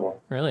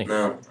terrible. Really?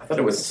 No. I thought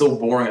it was so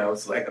boring. I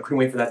was like, I couldn't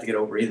wait for that to get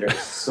over either. It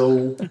was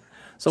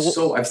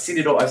so I've seen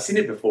it all. I've seen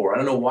it before. I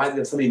don't know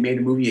why somebody made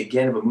a movie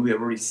again of a movie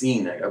I've already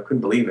seen. I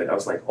couldn't believe it. I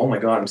was like, oh my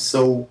God, I'm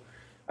so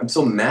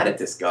mad at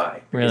this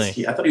guy.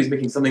 Really? I thought he was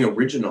making something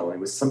original. It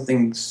was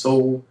something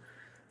so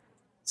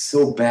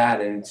bad,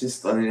 and it's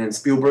just, and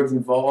Spielberg's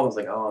involved. I was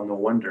like, oh, no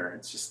wonder.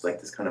 It's just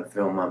like this kind of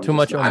film. Too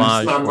much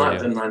homage I'm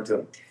not to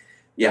him.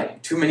 Yeah,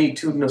 too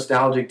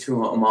nostalgic,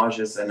 too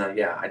homages, and I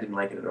didn't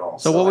like it at all.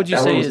 So what would you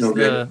say is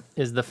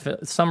the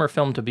summer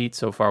film to beat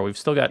so far? We've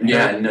still got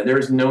there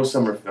is no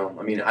summer film.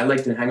 I mean, I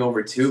liked The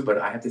Hangover too, but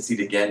I have to see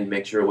it again and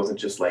make sure it wasn't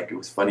just like it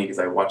was funny because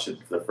I watched it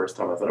for the first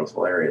time. I thought it was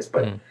hilarious,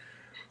 but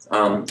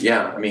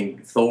yeah, I mean,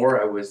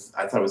 Thor.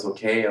 I thought it was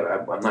okay.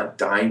 I'm not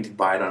dying to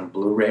buy it on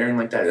Blu-ray or anything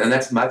like that. And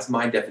that's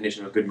my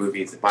definition of a good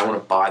movie is if I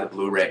want to buy the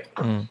Blu-ray.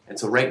 And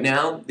so right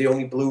now, the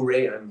only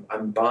Blu-ray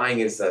I'm buying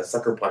is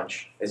Sucker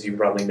Punch, as you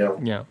probably know.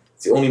 Yeah.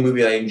 It's the only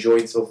movie I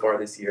enjoyed so far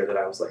this year that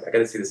I was like, I got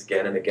to see this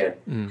again and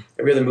again.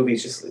 Every other movie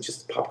is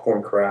just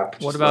popcorn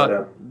crap. What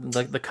about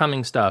the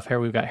coming stuff? Here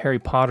we've got Harry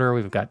Potter.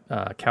 We've got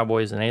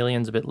Cowboys and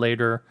Aliens a bit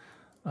later.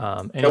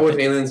 Cowboys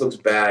and Aliens looks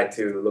bad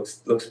too.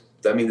 Looks.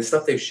 I mean, the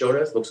stuff they've showed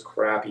us looks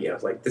crappy. I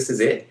was like, this is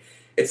it.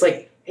 It's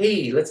like,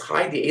 hey, let's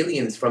hide the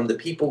aliens from the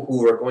people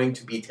who are going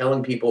to be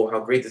telling people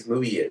how great this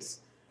movie is.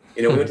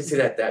 You know, we went to see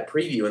that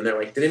preview, and they're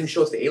like, they didn't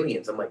show us the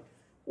aliens. I'm like,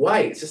 why?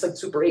 It's just like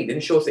Super 8. They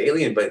didn't show us the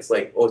alien, but it's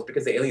like, oh, it's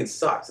because the alien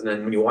sucks. And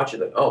then when you watch it,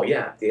 like, oh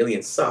yeah, the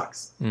alien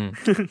sucks,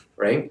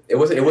 right? It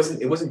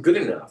wasn't good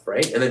enough,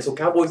 right? And then so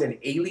Cowboys and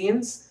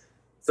Aliens,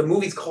 the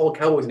movie's called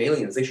Cowboys and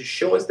Aliens. They should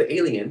show us the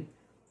alien.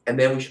 And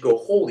then we should go,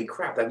 holy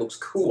crap, that looks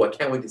cool. I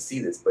can't wait to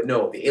see this. But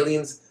no, the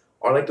aliens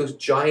are like those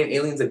giant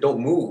aliens that don't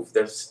move.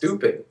 They're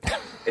stupid.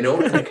 You know,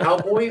 and the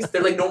cowboys,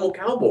 they're like normal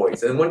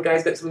cowboys. And one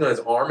guy's got something on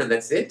his arm and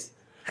that's it.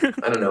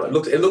 I don't know.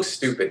 It looks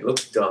stupid. It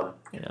looks dumb.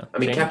 Yeah. I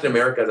mean, Captain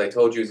America, as I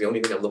told you, is the only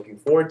thing I'm looking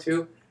forward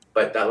to.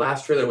 But that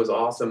last trailer was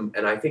awesome.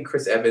 And I think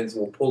Chris Evans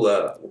will pull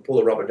a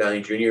Robert Downey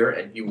Jr.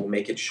 and he will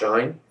make it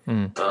shine.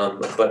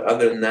 But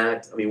other than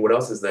that, I mean, what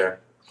else is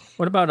there?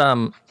 What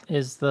about,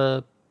 is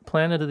the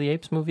Planet of the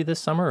Apes movie this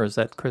summer, or is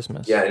that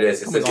Christmas? Yeah, it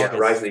is. It says,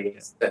 Rise of the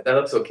Apes. That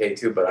looks okay,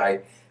 too, but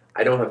I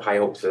don't have high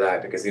hopes for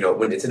that because, you know,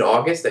 when it's in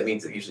August, that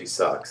means it usually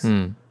sucks.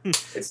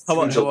 It's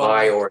in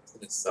July or it's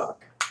going to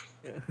suck.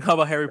 How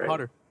about Harry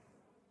Potter?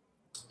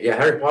 Yeah,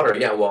 Harry Potter.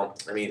 Yeah, well,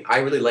 I mean, I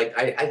really like...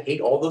 I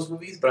hate all those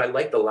movies, but I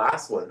like the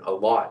last one a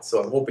lot,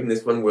 so I'm hoping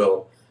this one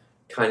will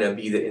kind of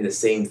be in the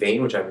same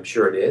vein, which I'm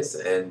sure it is,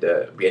 and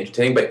be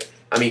entertaining, but...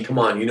 I mean, come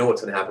on, you know what's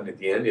going to happen at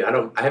the end. I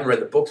haven't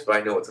read the books, but I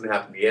know what's going to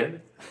happen at the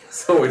end.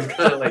 So it's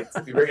kind of like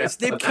very nice.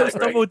 Snape kills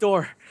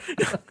Dumbledore.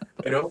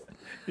 You know,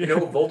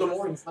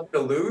 Voldemort, he's not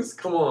going to lose.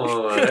 Come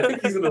on, I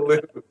think he's going to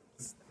lose.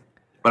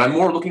 But I'm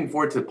more looking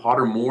forward to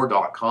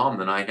Pottermore.com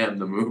than I am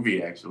the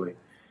movie, actually.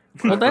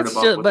 Well, that's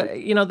just. But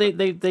you know, they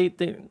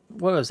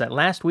what was that?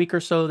 Last week or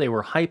so, they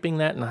were hyping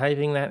that,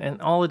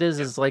 and all it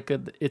is like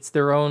it's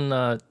their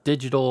own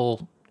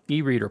digital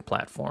e-reader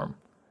platform.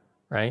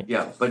 Right?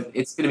 Yeah, but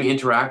it's going to be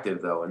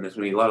interactive though, and there's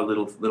going to be a lot of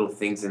little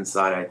things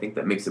inside. I think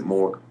that makes it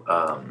more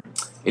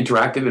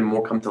interactive and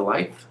more come to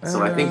life.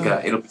 So I think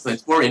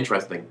it's more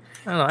interesting.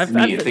 I don't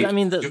know. I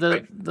mean,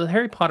 the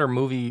Harry Potter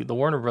movie, the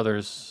Warner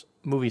Brothers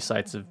movie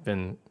sites have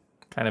been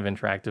kind of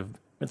interactive.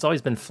 It's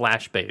always been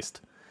Flash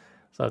based,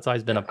 so it's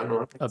always been a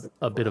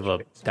bit of a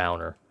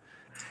downer.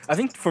 I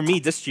think for me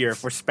this year,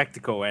 for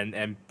spectacle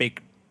and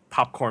big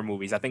popcorn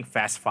movies, I think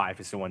Fast 5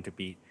 is the one to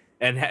beat,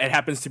 and it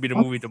happens to be the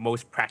movie the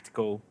most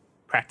practical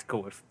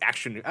with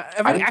action.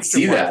 I didn't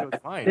see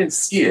that. I didn't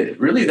see it.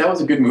 Really, that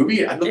was a good movie.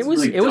 It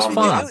was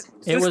fun.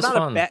 It was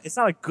fun. It's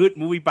not a good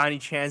movie by any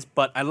chance,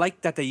 but I like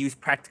that they used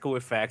practical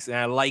effects, and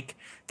I like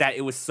that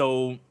it was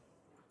so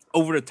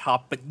over the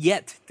top, but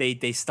yet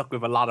they stuck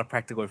with a lot of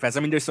practical effects.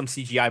 I mean, there's some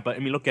CGI, but I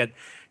mean,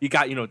 you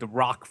got The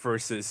Rock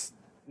versus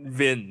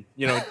Vin.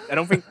 You know, I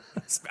don't think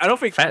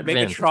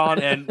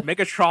Megatron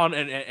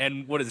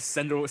and what is it,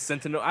 Sentinel?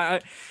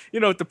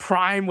 The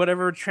Prime,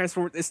 whatever,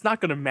 Transform. It's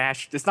not gonna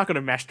match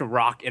The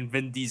Rock and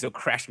Vin Diesel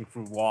crashing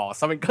through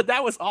walls. I mean,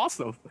 that was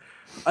awesome.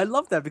 I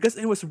love that because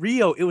it was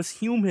real, it was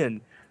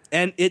human,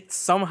 and it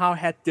somehow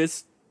had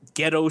this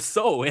ghetto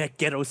soul. It had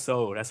ghetto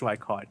soul. That's why I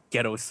call it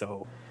ghetto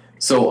soul.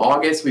 So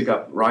August we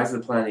got Rise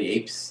of the Planet of the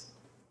Apes.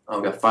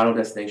 We got Final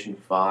Destination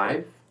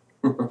 5.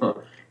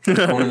 Conan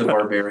the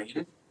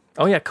Barbarian.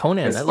 Oh yeah,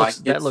 Conan. That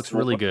looks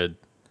really good.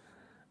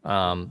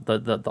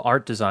 The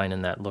art design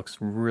in that looks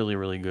really,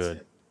 really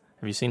good.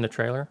 Have you seen the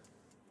trailer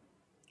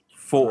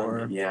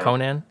for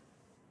Conan?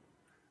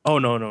 Oh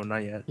no,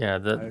 not yet. Yeah,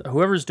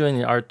 whoever's doing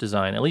the art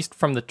design, at least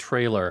from the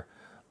trailer,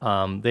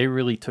 they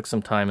really took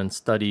some time and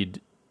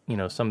studied,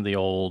 some of the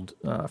old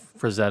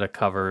Frazetta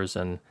covers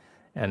and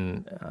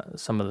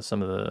some of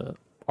the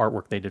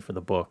artwork they did for the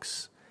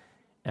books,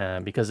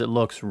 because it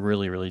looks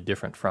really, really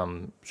different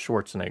from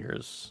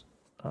Schwarzenegger's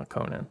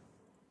Conan.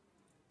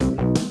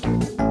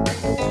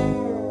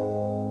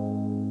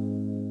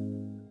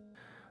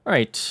 All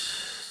right.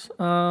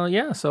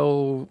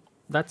 So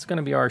that's going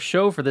to be our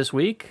show for this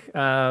week.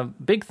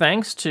 Big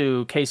thanks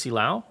to Casey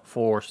Lau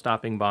for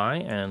stopping by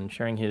and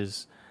sharing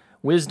his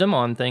wisdom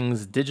on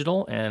things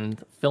digital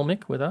and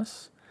filmic with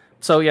us.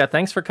 So, yeah,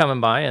 thanks for coming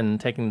by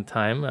and taking the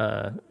time.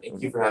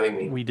 Thank you for having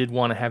me. We did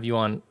want to have you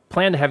on,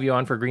 plan to have you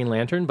on for Green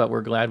Lantern, but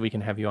we're glad we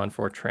can have you on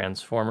for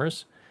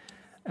Transformers.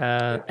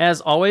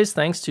 As always,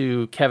 thanks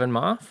to Kevin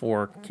Ma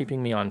for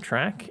keeping me on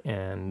track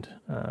and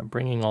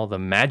bringing all the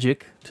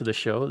magic to the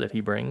show that he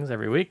brings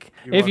every week.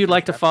 If you'd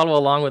like to follow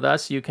along with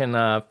us, you can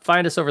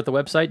find us over at the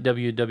website,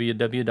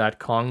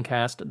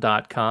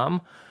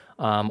 www.kongcast.com,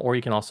 or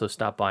you can also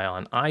stop by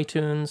on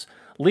iTunes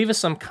leave us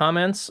some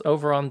comments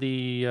over on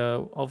the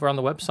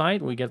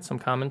website. We get some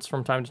comments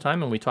from time to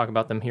time, and we talk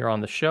about them here on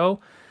the show.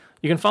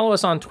 You can follow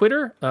us on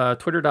Twitter,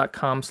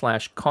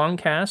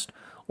 twitter.com/Concast,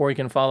 or you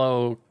can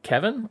follow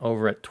Kevin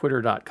over at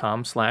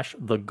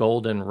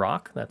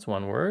twitter.com/thegoldenrock. That's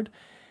one word.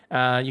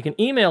 You can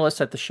email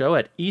us at the show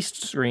at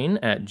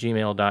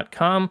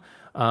eastscreen@gmail.com.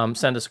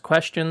 Send us a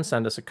question,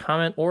 send us a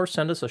comment, or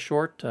send us a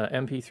short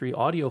MP3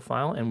 audio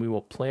file, and we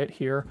will play it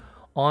here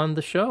on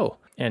the show.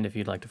 And if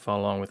you'd like to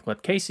follow along with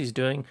what Casey's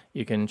doing,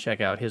 you can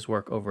check out his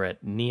work over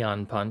at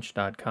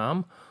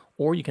neonpunch.com,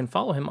 or you can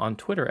follow him on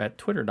Twitter at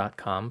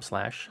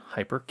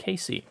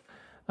twitter.com/hypercasey.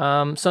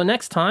 So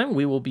next time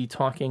we will be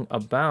talking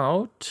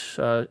about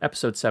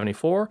episode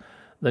 74,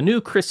 the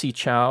new Chrissy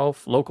Chow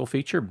local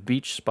feature,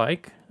 Beach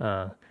Spike,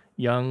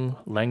 young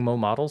Langmo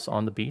models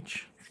on the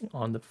beach,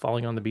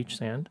 falling on the beach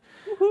sand.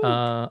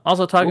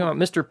 Also talking about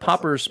Mr.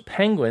 Popper's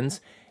Penguins,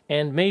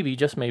 and maybe,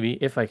 just maybe,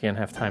 if I can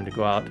have time to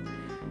go out,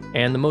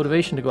 and the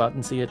motivation to go out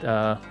and see it,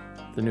 the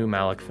new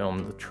Malick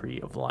film, The Tree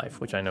of Life,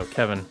 which I know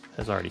Kevin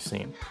has already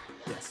seen.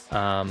 Yes.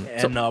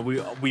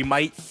 We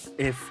might,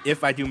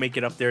 if I do make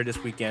it up there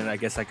this weekend, I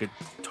guess I could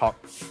talk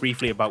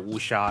briefly about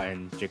Wuxia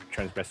and Jake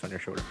Chen's Best on Your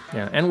Shoulder.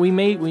 Yeah, and we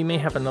may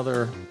have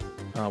another.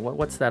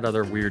 What's that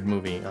other weird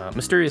movie?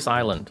 Mysterious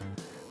Island.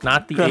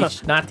 Not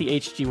the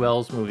H.G.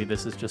 Wells movie.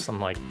 This is just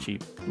some like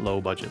cheap,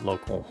 low-budget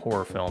local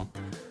horror film.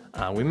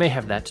 We may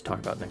have that to talk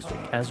about next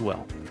week as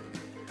well.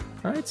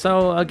 All right,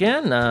 so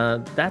again,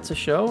 that's a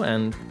show,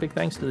 and big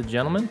thanks to the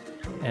gentlemen.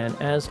 And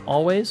as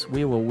always,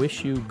 we will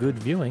wish you good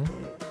viewing,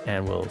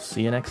 and we'll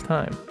see you next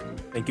time.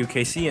 Thank you,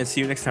 Casey, and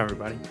see you next time,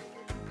 everybody.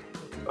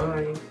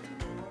 Bye.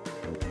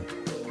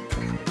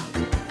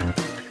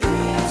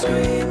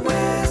 Screen